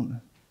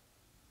known.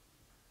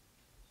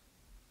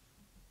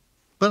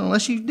 But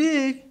unless you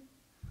dig,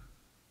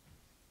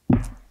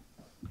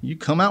 you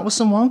come out with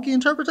some wonky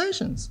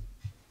interpretations.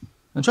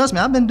 And trust me,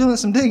 I've been doing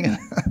some digging.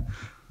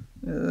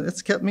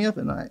 It's kept me up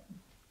at night.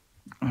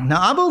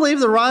 Now, I believe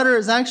the writer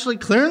is actually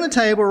clearing the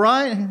table,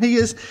 right?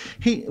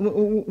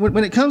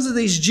 When it comes to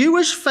these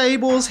Jewish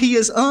fables, he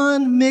is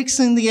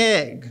unmixing the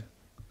egg.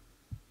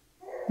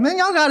 Man,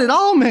 y'all got it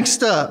all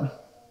mixed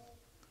up.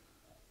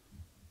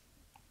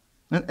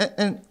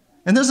 And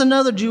there's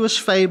another Jewish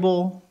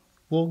fable.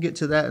 We'll get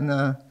to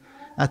that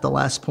at the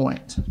last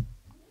point.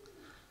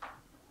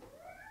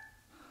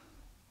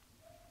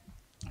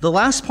 The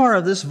last part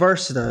of this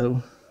verse,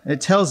 though,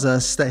 it tells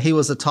us that he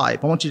was a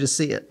type. I want you to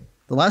see it.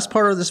 The last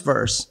part of this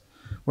verse,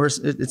 where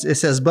it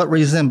says, but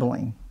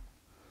resembling.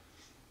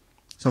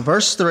 So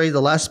verse 3,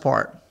 the last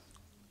part.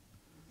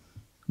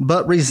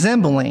 But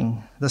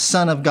resembling the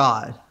Son of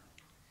God,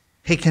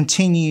 he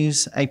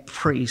continues a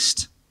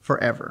priest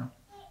forever.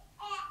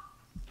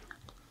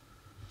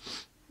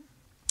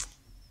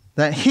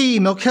 That he,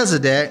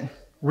 Melchizedek,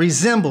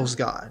 resembles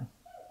God.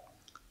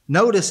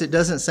 Notice it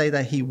doesn't say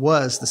that he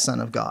was the Son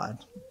of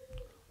God,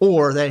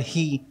 or that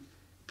he,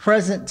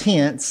 present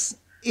tense,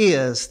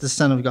 is the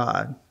Son of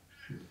God.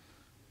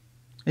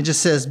 It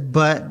just says,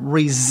 but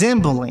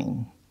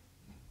resembling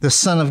the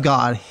Son of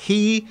God,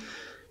 he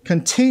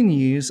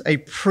continues a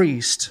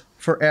priest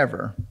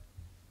forever.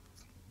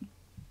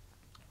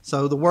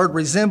 So the word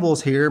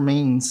resembles here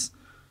means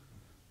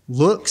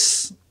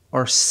looks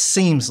or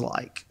seems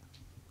like.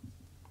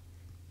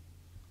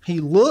 He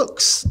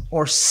looks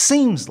or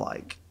seems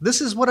like.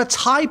 This is what a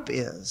type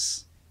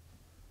is.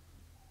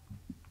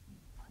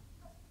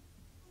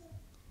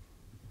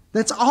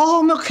 That's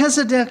all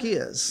Melchizedek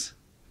is.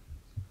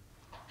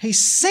 He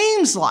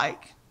seems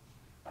like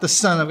the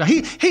Son of God.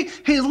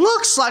 He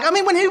looks like,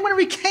 when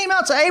he came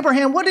out to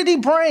Abraham, what did he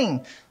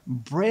bring?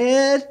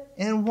 Bread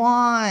and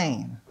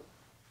wine.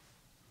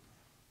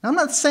 Now, I'm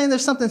not saying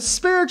there's something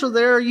spiritual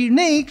there or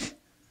unique,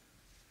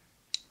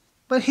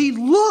 but he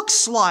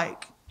looks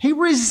like, he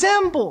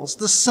resembles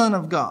the Son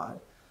of God.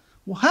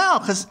 Well, how?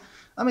 Because,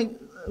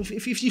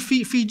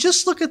 if you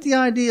just look at the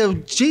idea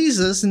of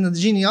Jesus and the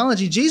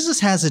genealogy,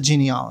 Jesus has a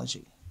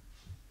genealogy.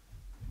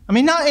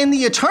 Not in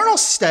the eternal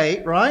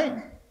state,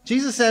 right?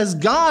 Jesus says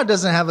God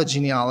doesn't have a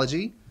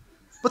genealogy,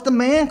 but the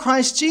man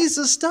Christ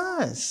Jesus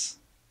does.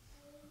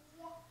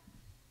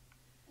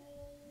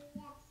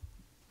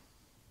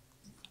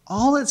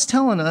 All it's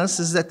telling us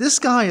is that this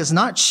guy is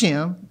not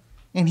Shem,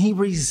 and he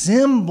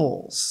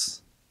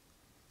resembles.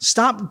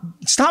 Stop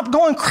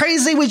going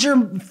crazy with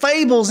your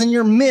fables and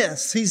your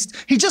myths.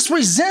 He just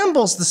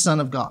resembles the Son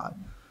of God,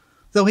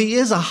 though he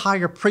is a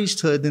higher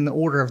priesthood than the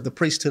order of the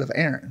priesthood of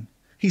Aaron.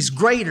 He's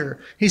greater.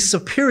 He's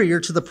superior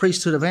to the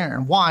priesthood of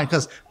Aaron. Why?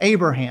 Because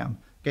Abraham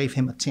gave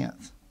him a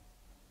tenth.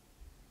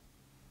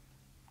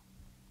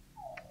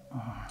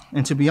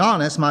 And to be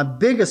honest, my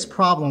biggest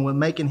problem with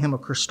making him a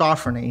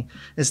Christophany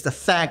is the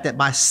fact that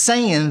by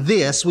saying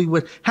this, we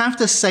would have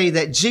to say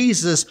that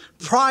Jesus,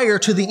 prior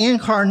to the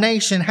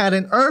incarnation, had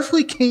an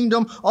earthly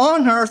kingdom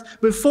on earth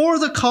before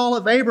the call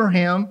of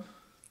Abraham,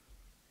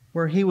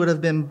 where he would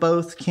have been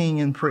both king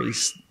and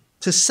priest.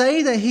 To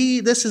say that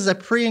this is a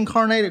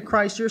pre-incarnated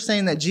Christ, you're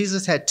saying that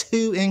Jesus had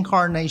two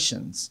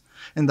incarnations,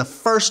 and the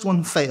first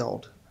one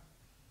failed.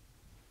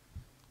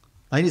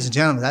 Ladies and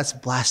gentlemen, that's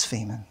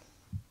blaspheming.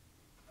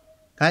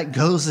 That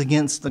goes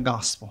against the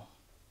gospel.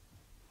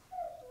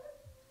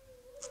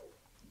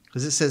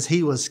 Because it says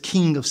he was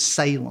king of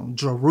Salem,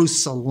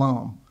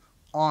 Jerusalem,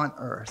 on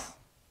earth.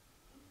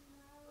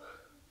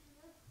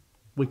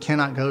 We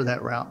cannot go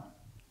that route.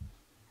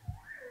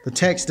 The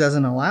text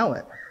doesn't allow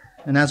it.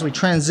 And as we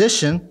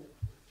transition,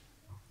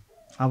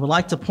 I would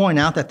like to point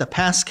out that the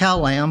Paschal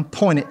Lamb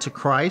pointed to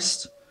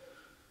Christ,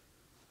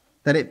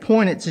 that it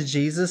pointed to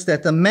Jesus,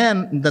 that the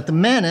manna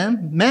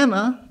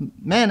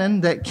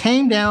that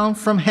came down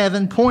from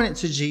heaven pointed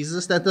to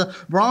Jesus, that the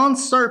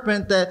bronze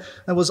serpent that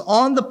was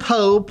on the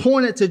pole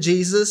pointed to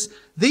Jesus.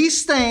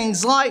 These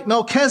things, like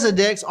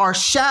Melchizedek's, are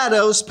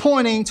shadows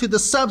pointing to the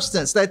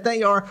substance, that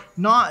they are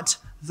not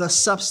the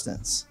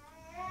substance.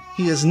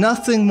 He is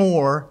nothing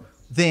more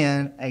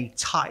than a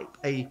type,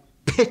 a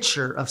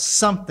picture of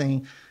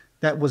something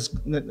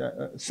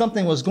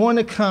something was going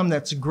to come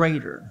that's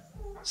greater.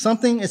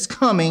 Something is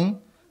coming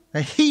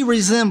that he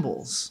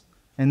resembles,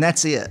 and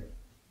that's it.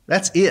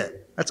 That's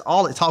it. That's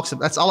all it talks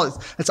about. That's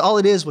all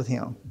it is with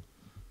him,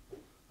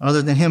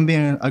 other than him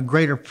being a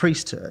greater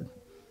priesthood.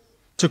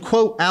 To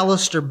quote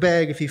Alistair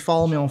Begg, if you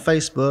follow me on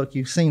Facebook,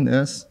 you've seen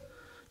this.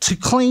 To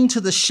cling to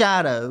the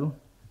shadow,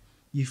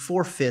 you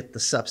forfeit the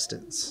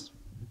substance.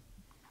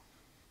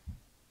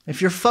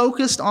 If you're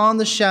focused on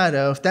the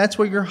shadow, if that's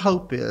where your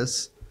hope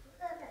is,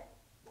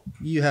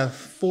 you have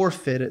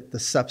forfeited the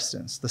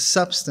substance. The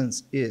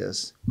substance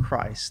is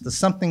Christ. The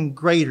something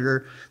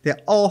greater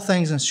that all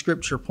things in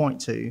Scripture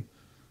point to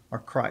are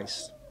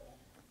Christ.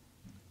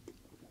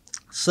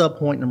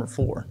 Subpoint number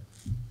 4.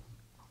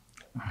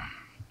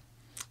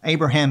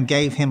 Abraham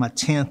gave him a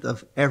tenth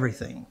of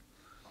everything.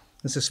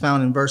 This is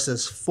found in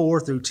verses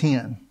 4 through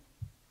 10.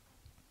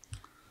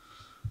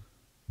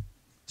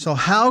 So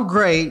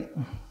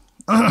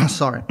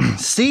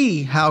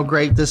see how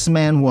great this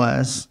man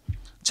was,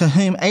 to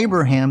whom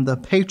Abraham, the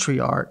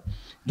patriarch,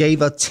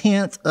 gave a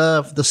tenth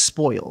of the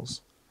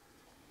spoils.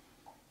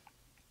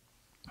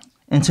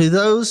 And to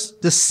those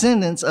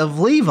descendants of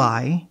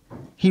Levi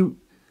who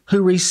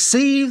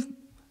received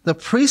the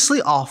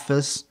priestly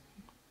office,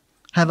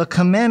 have a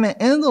commandment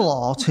in the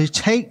law to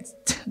take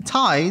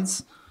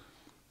tithes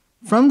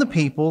from the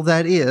people,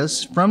 that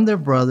is, from their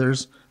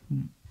brothers,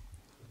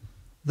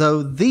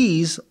 though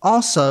these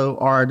also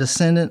are a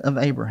descendant of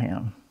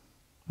Abraham.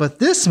 But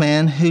this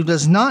man who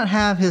does not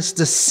have his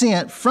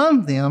descent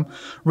from them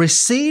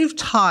received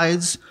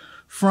tithes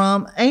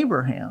from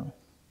Abraham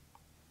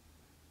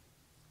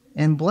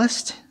and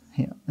blessed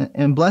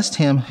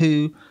him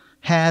who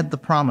had the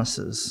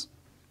promises.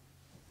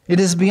 It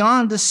is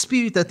beyond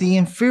dispute that the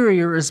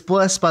inferior is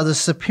blessed by the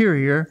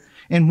superior.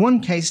 In one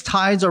case,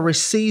 tithes are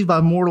received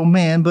by mortal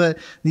man, but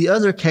the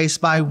other case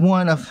by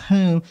one of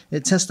whom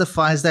it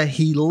testifies that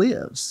he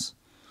lives.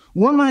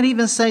 One might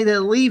even say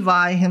that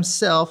Levi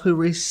himself, who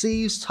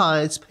receives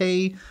tithes,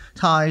 pays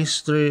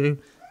tithes through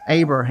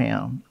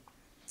Abraham,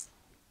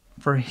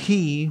 for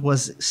he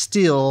was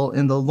still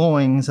in the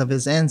loins of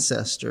his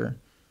ancestor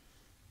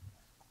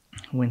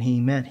when he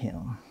met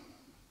him.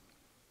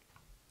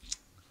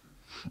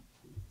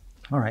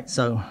 All right,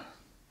 so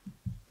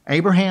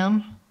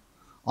Abraham,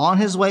 on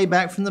his way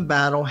back from the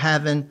battle,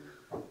 having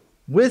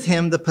with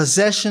him the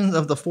possessions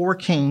of the 4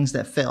 kings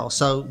that fell.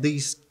 So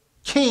these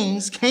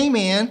kings came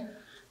in,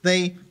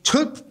 they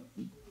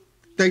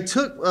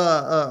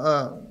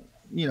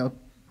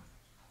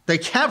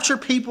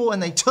captured people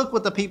and they took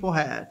what the people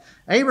had.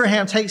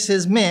 Abraham takes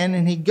his men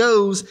and he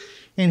goes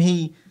and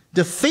he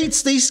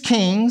defeats these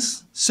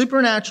kings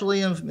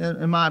supernaturally,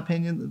 in my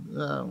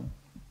opinion.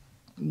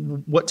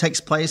 What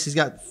takes place, he's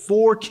got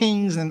 4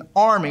 kings and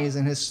armies,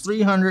 and his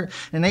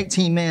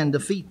 318 men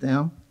defeat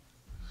them.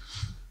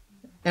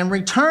 And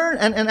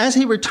as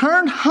he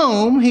returned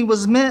home, he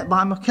was met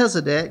by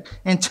Melchizedek,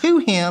 and to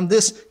him,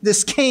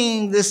 this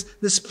king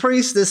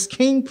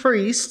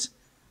priest,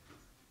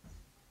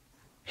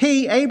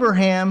 he,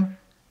 Abraham,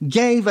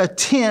 gave a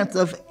tenth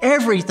of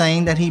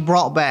everything that he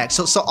brought back.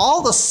 So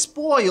all the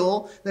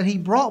spoil that he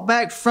brought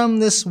back from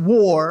this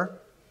war,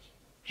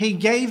 he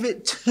gave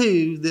it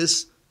to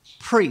this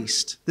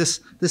priest,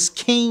 this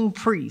king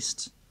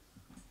priest.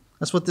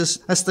 That's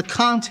the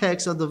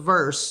context of the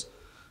verse,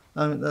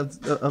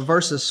 of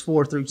verses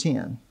 4 through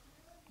 10.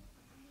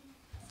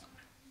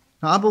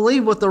 Now, I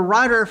believe what the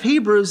writer of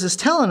Hebrews is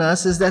telling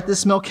us is that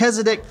this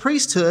Melchizedek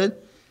priesthood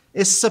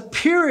is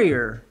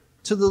superior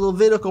to the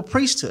Levitical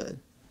priesthood,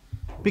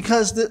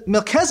 because the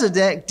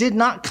Melchizedek did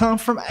not come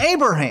from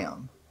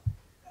Abraham.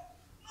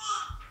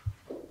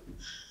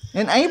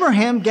 And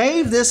Abraham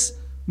gave this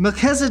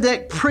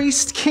Melchizedek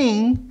priest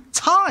king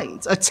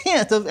tithes, a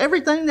tenth of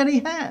everything that he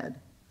had.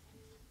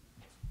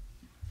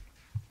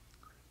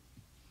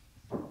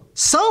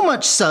 So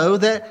much so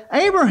that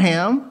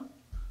Abraham,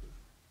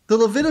 the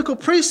Levitical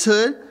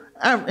priesthood,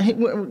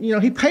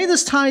 he paid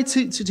this tithe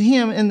to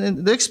him,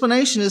 and the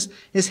explanation is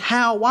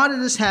why did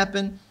this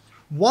happen?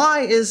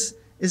 Why is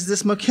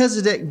this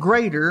Melchizedek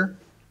greater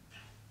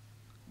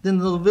than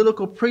the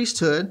Levitical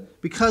priesthood?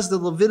 Because the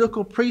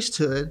Levitical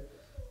priesthood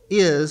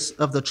is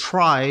of the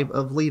tribe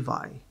of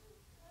Levi.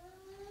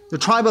 The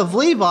tribe of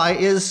Levi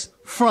is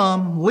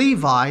from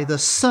Levi, the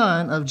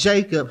son of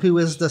Jacob, who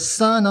is the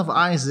son of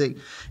Isaac,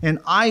 and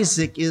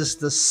Isaac is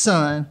the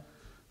son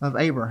of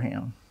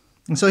Abraham.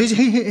 And so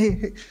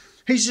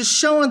he's just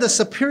showing the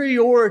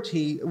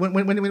superiority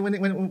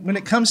when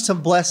it comes to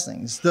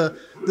blessings. The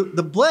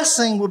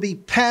blessing will be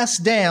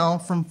passed down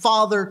from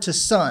father to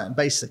son,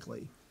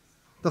 basically.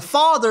 The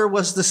father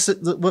was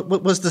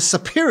the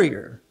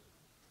superior.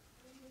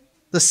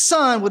 The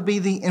son would be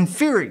the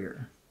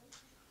inferior.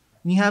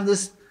 And you have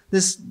this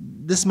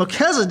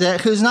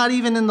Melchizedek, who's not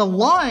even in the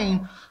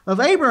line of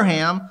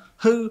Abraham,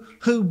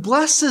 who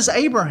blesses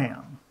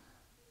Abraham.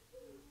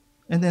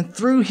 And then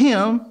through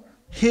him,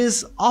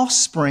 his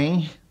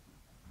offspring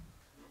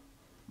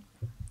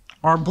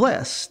are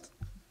blessed.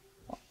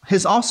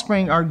 His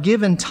offspring are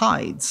given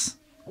tithes.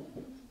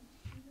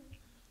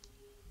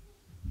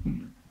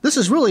 This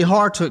is really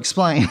hard to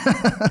explain.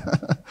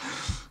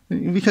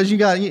 Because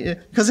it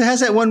has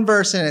that one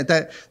verse in it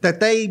that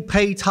they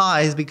pay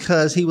tithes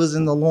because he was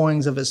in the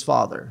loins of his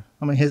father,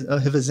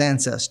 of his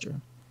ancestor.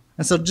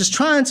 And so just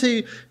trying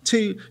to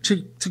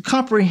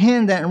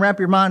comprehend that and wrap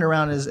your mind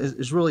around it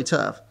is really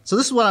tough. So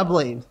this is what I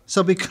believe.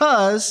 So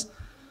because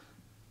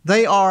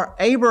they are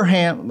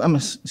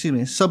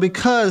so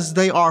because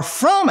they are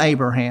from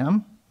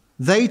Abraham,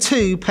 they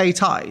too pay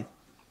tithe.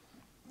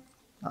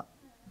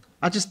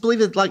 I just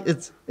believe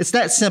it's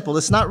that simple.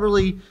 It's not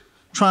really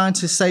trying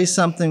to say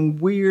something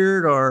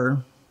weird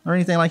or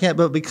anything like that,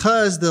 but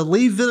because the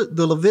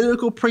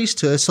Levitical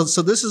priesthood,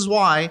 so this is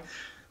why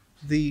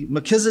the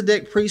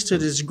Melchizedek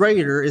priesthood is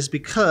greater, is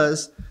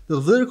because the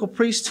Levitical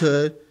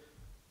priesthood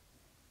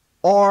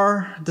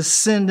are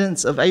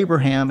descendants of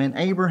Abraham, and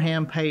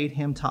Abraham paid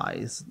him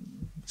tithes.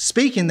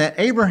 Speaking that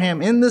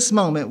Abraham in this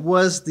moment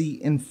was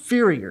the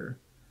inferior,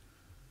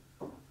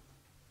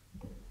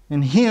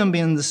 and him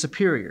being the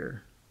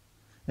superior.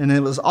 And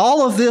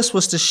all of this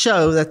was to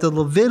show that the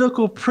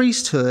Levitical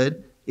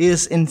priesthood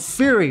is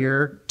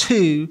inferior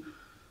to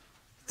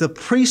the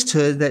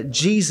priesthood that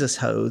Jesus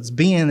holds,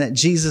 being that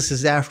Jesus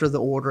is after the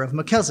order of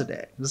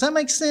Melchizedek. Does that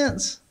make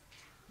sense?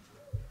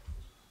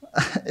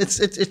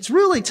 It's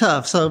really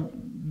tough. So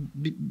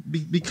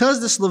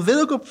because this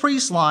Levitical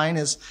priest line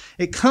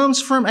it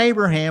comes from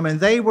Abraham, and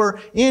they were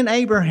in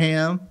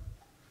Abraham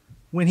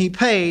when he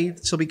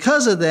paid. So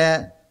because of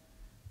that,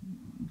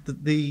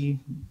 the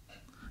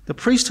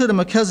priesthood of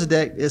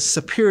Melchizedek is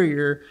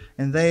superior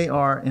and they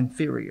are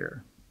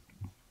inferior.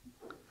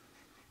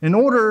 In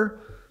order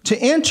to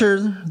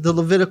enter the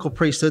Levitical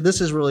priesthood,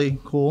 this is really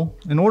cool.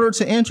 In order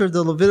to enter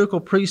the Levitical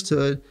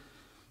priesthood,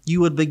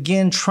 you would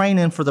begin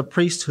training for the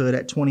priesthood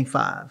at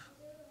 25.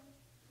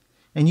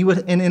 And you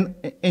would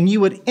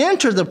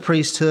enter the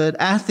priesthood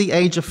at the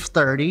age of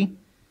 30.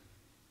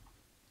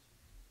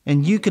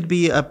 And you could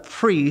be a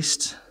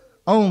priest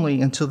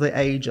only until the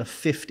age of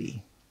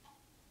 50.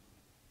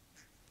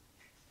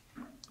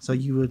 So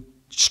you would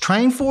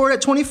train for it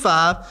at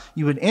 25,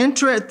 you would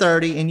enter at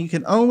 30, and you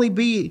can only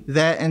be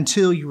that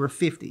until you were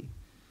 50.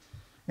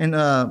 And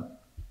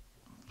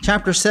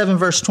chapter 7,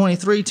 verse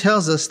 23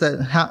 tells us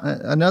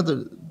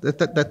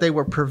that they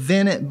were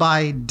prevented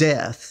by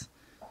death.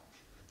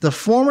 The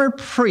former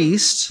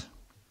priests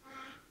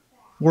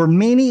were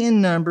many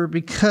in number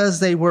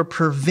because they were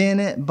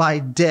prevented by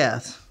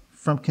death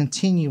from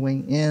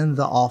continuing in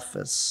the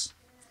office.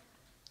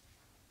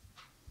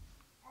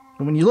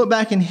 And when you look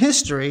back in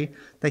history,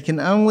 they can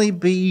only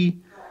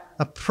be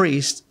a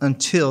priest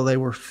until they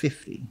were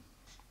 50.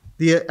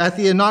 At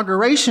the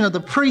inauguration of the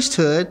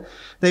priesthood,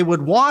 they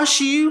would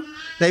wash you,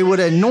 they would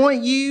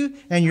anoint you,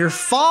 and your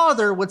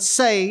father would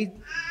say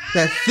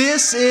that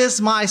this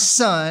is my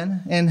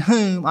son in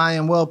whom I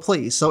am well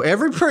pleased. So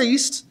every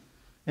priest,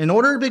 in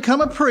order to become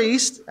a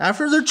priest,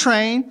 after they're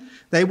trained,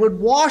 they would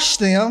wash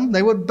them,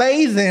 they would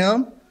bathe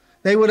them,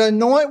 they would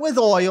anoint with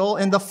oil,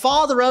 and the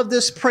father of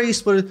this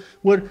priest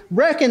would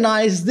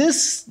recognize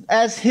this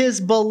as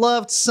his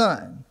beloved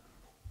son.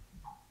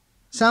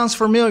 Sounds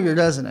familiar,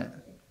 doesn't it?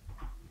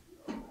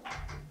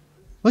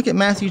 Look at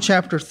Matthew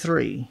chapter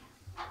 3.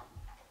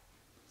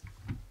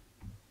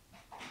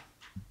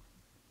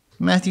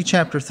 Matthew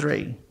chapter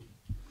 3,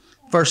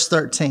 verse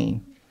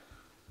 13.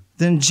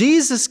 Then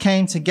Jesus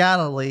came to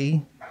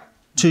Galilee,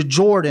 to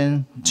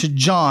Jordan, to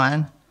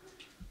John,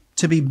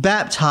 to be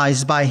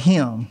baptized by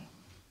him.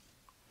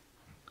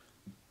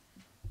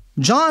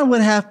 John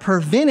would have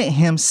prevented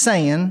him,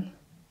 saying,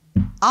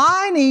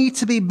 I need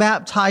to be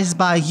baptized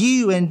by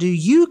you, and do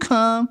you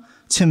come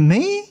to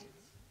me?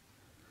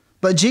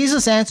 But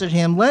Jesus answered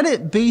him, let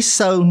it be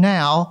so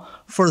now,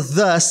 for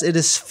thus it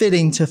is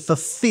fitting to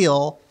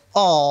fulfill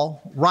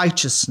all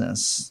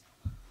righteousness.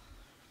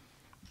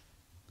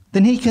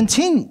 Then he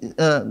consented,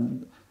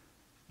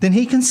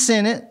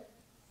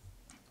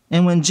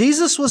 and when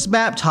Jesus was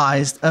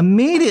baptized,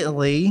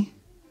 immediately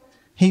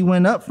he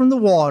went up from the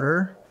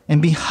water,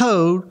 and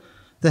behold,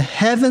 the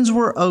heavens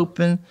were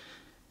open,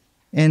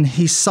 and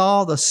he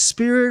saw the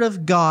Spirit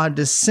of God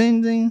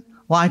descending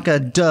like a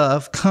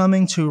dove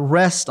coming to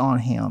rest on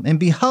him. And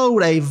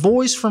behold, a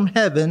voice from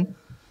heaven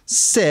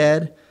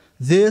said,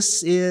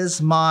 this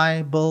is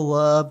my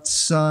beloved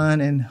Son,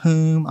 in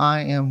whom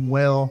I am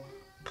well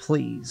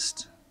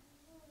pleased.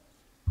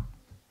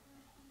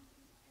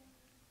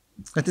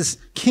 That this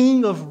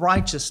King of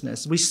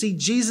righteousness, we see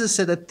Jesus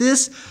said that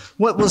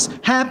what was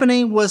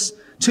happening was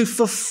to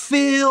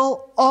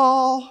fulfill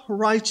all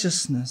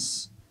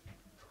righteousness.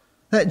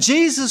 That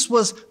Jesus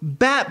was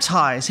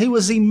baptized, he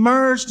was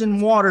immersed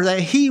in water,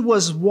 that he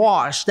was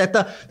washed, that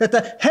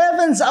the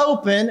heavens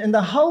opened and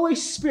the Holy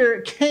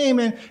Spirit came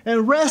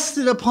and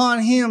rested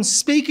upon him,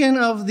 speaking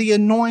of the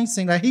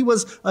anointing, that he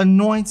was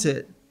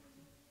anointed.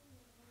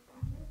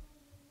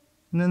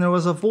 And then there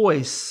was a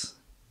voice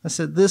that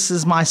said, this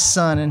is my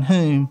Son in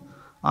whom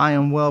I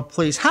am well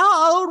pleased.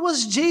 How old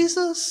was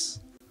Jesus?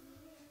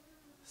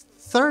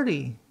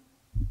 30.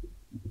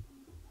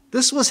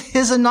 This was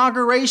his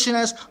inauguration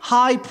as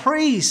high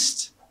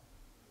priest.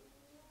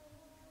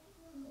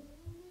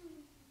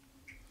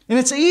 And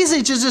it's easy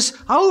to just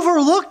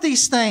overlook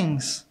these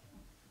things.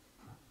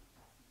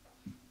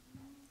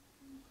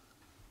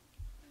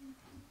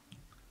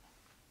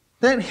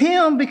 That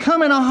him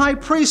becoming a high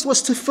priest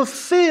was to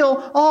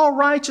fulfill all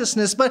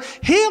righteousness. But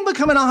him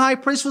becoming a high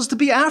priest was to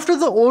be after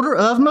the order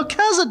of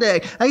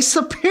Melchizedek, a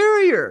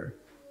superior.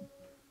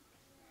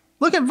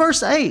 Look at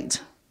verse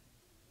 8.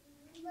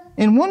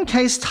 In one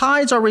case,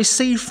 tithes are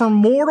received from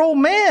mortal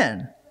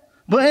men,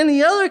 but in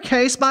the other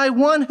case, by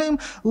one whom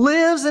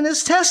lives and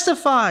is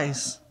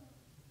testifies.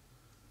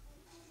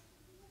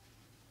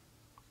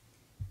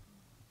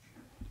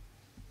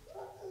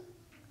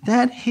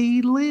 That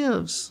he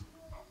lives.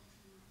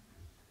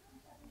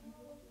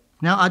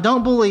 Now, I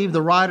don't believe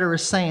the writer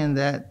is saying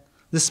that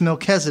this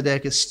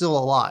Melchizedek is still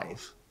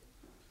alive,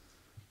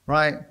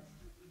 right?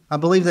 I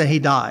believe that he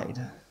died.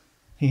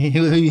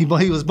 He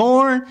was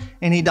born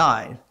and he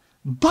died.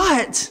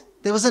 But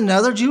there was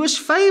another Jewish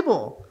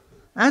fable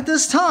at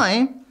this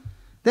time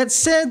that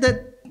said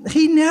that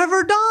he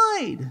never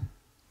died.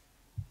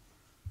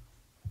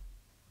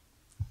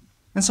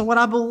 And so what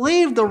I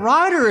believe the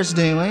writer is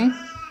doing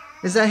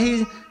is that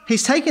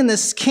he's taking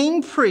this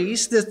king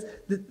priest,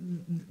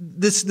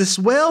 this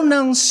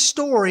well-known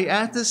story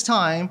at this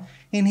time,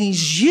 and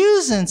he's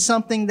using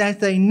something that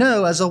they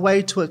know as a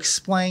way to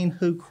explain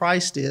who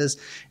Christ is,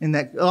 and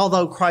that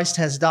although Christ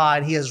has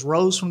died, he has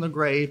rose from the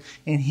grave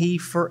and he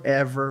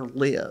forever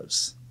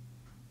lives.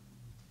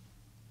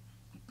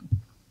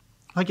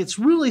 Like, it's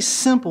really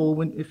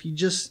simple if you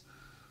just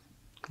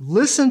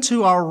listen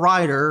to our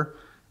writer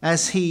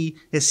as he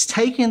is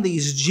taking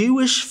these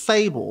Jewish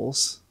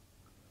fables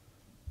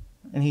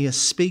and he is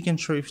speaking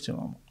truth to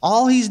them.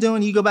 All he's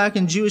doing, you go back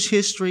in Jewish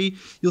history,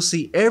 you'll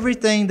see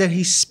everything that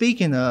he's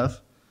speaking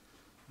of,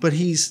 but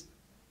he's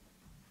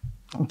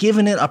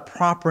giving it a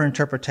proper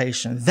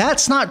interpretation.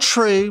 That's not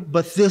true,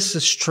 but this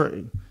is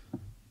true.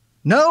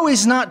 No,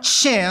 he's not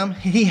Shem.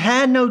 He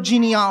had no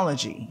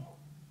genealogy.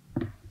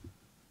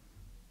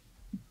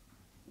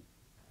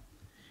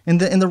 And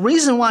the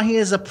reason why he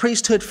is a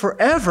priesthood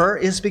forever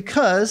is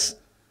because,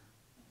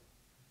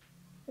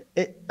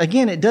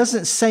 it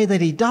doesn't say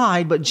that he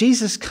died, but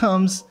Jesus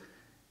comes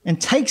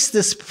and takes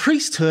this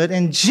priesthood,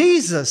 and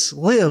Jesus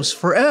lives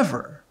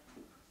forever.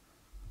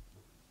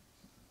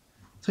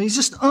 So he's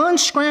just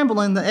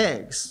unscrambling the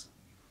eggs.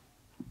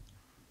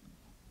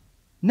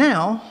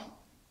 Now,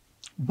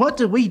 what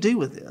do we do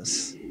with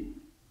this?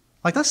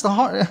 Like, that's the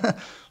hard,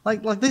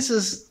 like this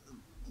is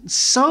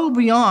so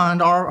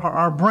beyond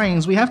our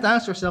brains. We have to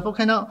ask ourselves,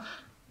 okay, now,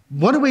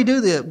 what do we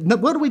do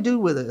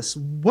with this?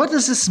 What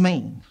does this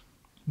mean?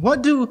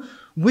 What do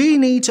we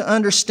need to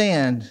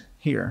understand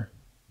here?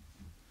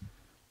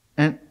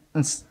 And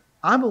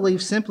I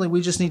believe simply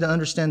we just need to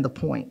understand the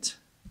point.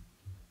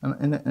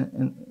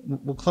 And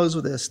we'll close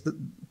with this.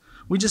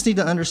 We just need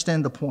to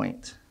understand the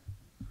point.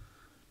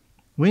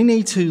 We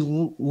need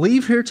to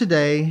leave here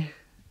today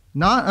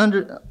not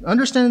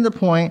understanding the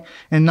point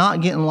and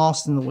not getting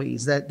lost in the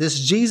weeds. That this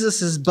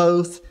Jesus is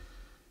both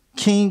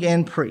king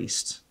and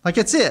priest. Like,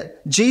 it's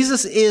it.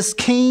 Jesus is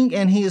king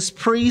and he is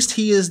priest.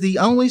 He is the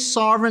only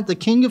sovereign, the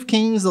King of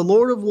kings, the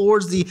Lord of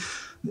lords,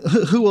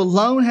 who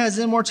alone has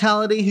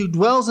immortality, who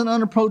dwells in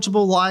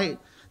unapproachable light.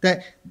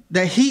 That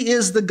he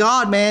is the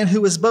God-man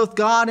who is both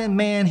God and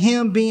man,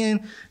 him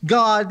being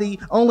God, the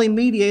only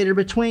mediator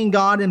between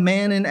God and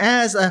man. And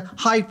as a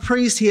high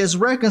priest, he has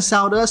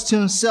reconciled us to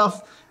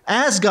himself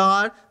as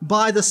God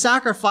by the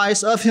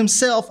sacrifice of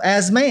himself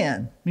as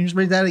man. Let me just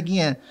read that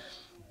again.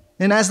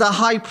 And as the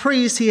high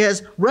priest, he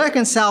has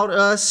reconciled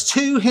us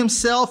to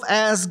himself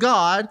as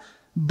God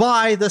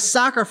by the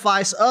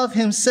sacrifice of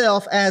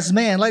himself as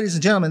man. Ladies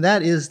and gentlemen,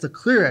 that is the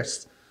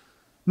clearest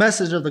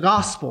message of the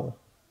gospel.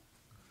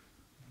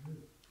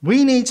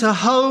 We need to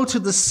hold to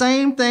the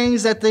same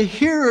things that the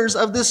hearers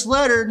of this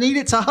letter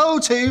needed to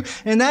hold to,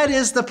 and that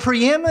is the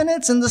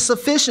preeminence and the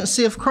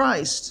sufficiency of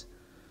Christ.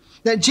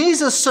 That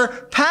Jesus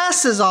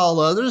surpasses all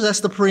others, that's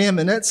the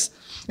preeminence,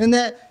 and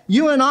that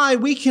you and I,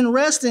 we can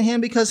rest in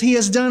him because he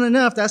has done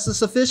enough, that's the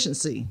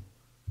sufficiency.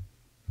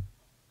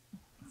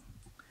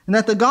 And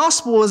that the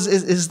gospel is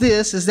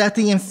that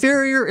the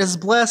inferior is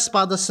blessed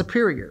by the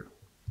superior.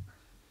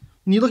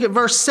 When you look at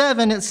verse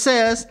 7, it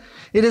says,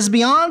 it is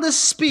beyond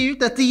dispute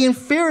that the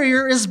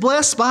inferior is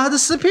blessed by the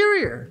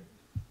superior.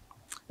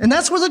 And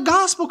that's where the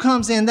gospel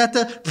comes in, that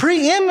the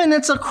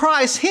preeminence of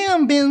Christ,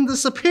 him being the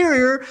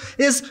superior,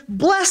 is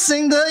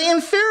blessing the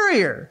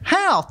inferior.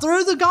 How?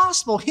 Through the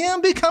gospel.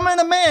 Him becoming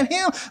a man,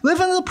 him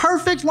living the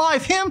perfect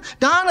life, him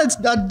dying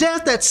a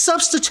death that's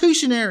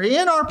substitutionary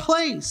in our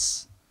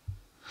place.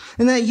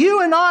 And that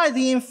you and I,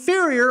 the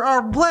inferior,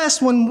 are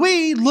blessed when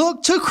we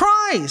look to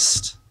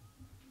Christ,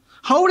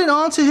 holding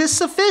on to his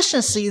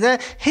sufficiency,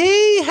 that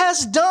he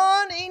has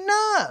done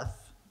enough.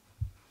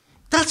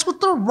 That's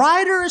what the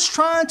writer is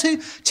trying to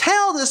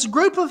tell this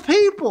group of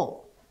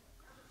people.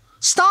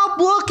 Stop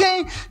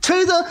looking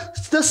to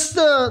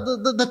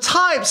the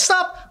type.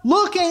 Stop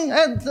looking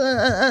at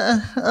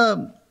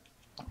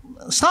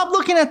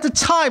the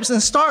types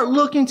and start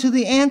looking to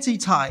the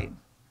antitype.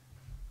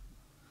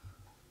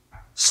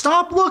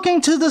 Stop looking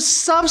to the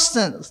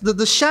substance,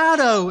 the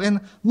shadow,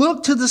 and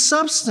look to the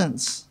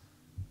substance.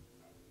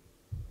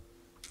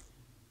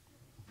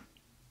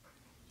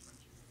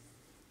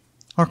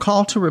 Our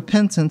call to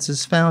repentance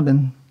is found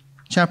in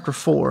chapter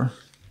 4,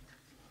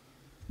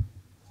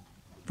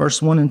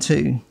 verse 1 and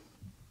 2.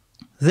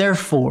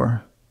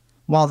 Therefore,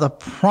 while the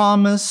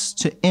promise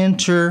to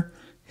enter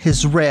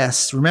his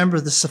rest, remember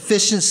the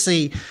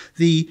sufficiency,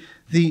 the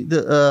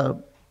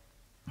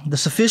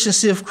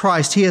sufficiency of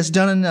Christ, he has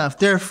done enough.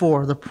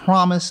 Therefore, the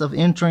promise of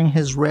entering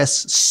his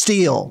rest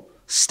still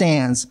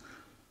stands.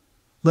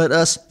 Let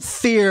us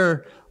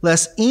fear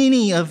lest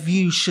any of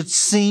you should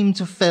seem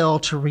to fail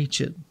to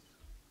reach it.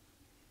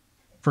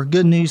 For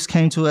good news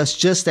came to us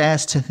just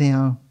as to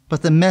them,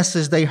 but the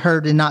message they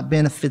heard did not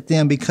benefit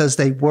them because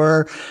they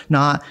were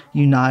not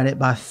united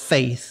by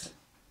faith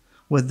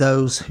with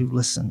those who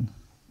listened.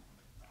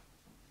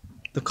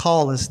 The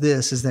call is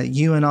this, is that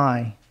you and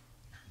I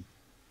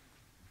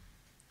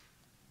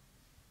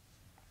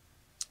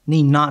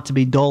need not to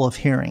be dull of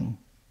hearing.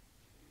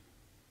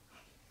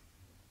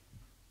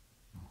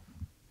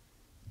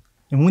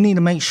 And we need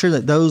to make sure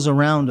that those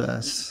around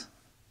us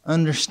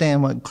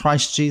understand what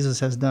Christ Jesus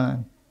has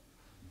done.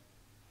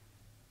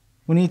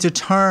 We need to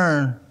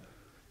turn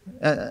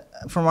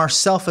from our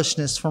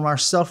selfishness, from our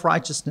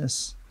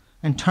self-righteousness,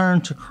 and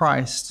turn to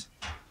Christ,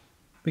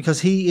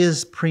 because He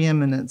is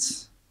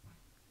preeminence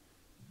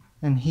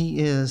and He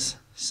is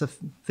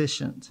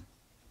sufficient.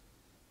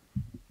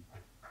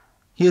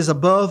 He is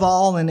above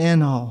all and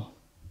in all,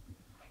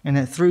 and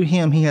that through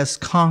Him He has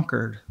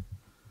conquered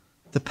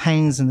the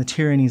pains and the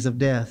tyrannies of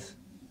death.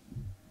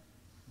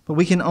 But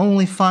we can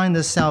only find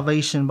this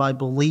salvation by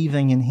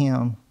believing in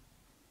Him.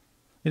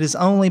 It is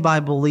only by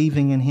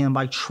believing in Him,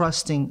 by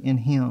trusting in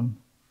Him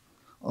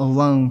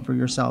alone for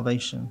your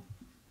salvation.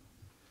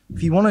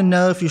 If you want to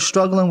know if you're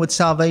struggling with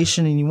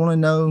salvation and you want to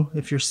know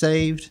if you're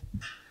saved,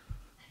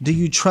 do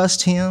you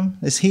trust Him?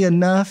 Is He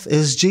enough?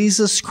 Is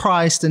Jesus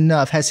Christ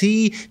enough? Has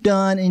He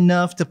done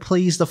enough to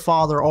please the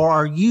Father? Or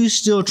are you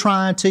still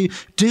trying to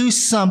do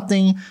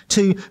something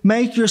to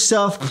make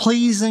yourself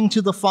pleasing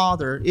to the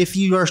Father? If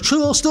you are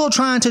still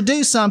trying to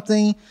do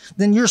something,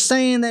 then you're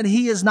saying that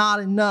He is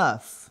not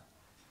enough.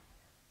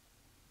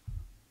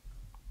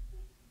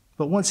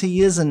 But once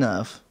He is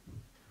enough,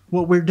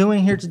 what we're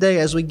doing here today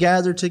as we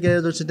gather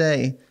together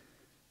today,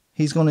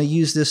 He's going to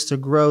use this to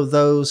grow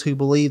those who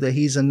believe that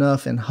He's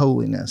enough in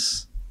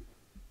holiness.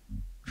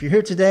 If you're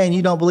here today and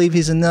you don't believe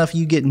He's enough,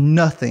 you get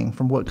nothing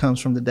from what comes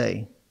from the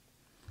day.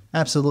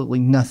 Absolutely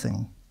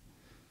nothing.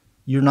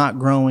 You're not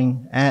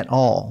growing at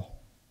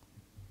all.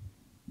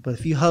 But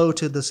if you hold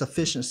to the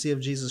sufficiency of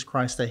Jesus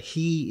Christ, that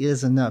He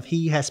is enough,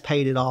 He has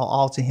paid it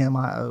all to Him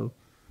I owe.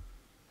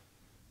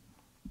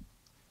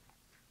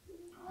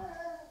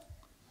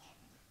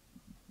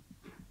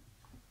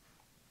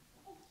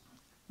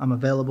 I'm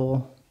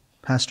available.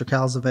 Pastor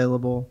Cal's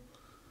available.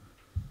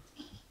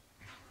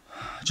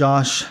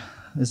 Josh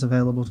is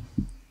available.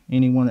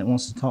 Anyone that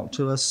wants to talk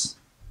to us,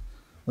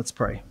 let's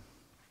pray.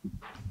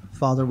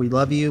 Father, we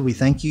love You. We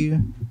thank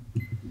You.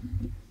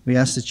 We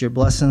ask that Your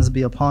blessings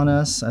be upon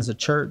us as a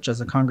church,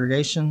 as a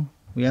congregation.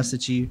 We ask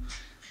that You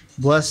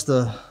bless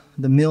the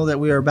meal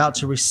that we are about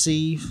to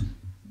receive,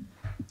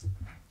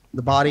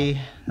 the body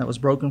that was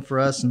broken for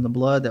us and the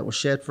blood that was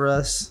shed for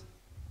us.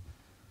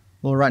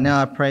 Lord, right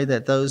now I pray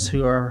that those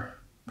who are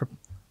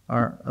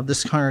of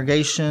this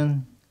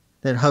congregation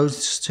that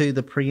holds to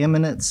the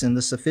preeminence and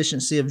the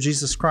sufficiency of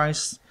Jesus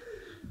Christ,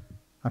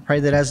 I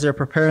pray that as they're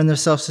preparing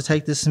themselves to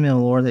take this meal,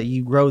 Lord, that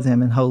You grow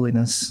them in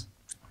holiness.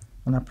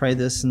 And I pray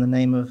this in the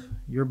name of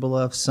Your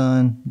beloved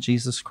Son,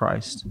 Jesus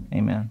Christ.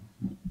 Amen.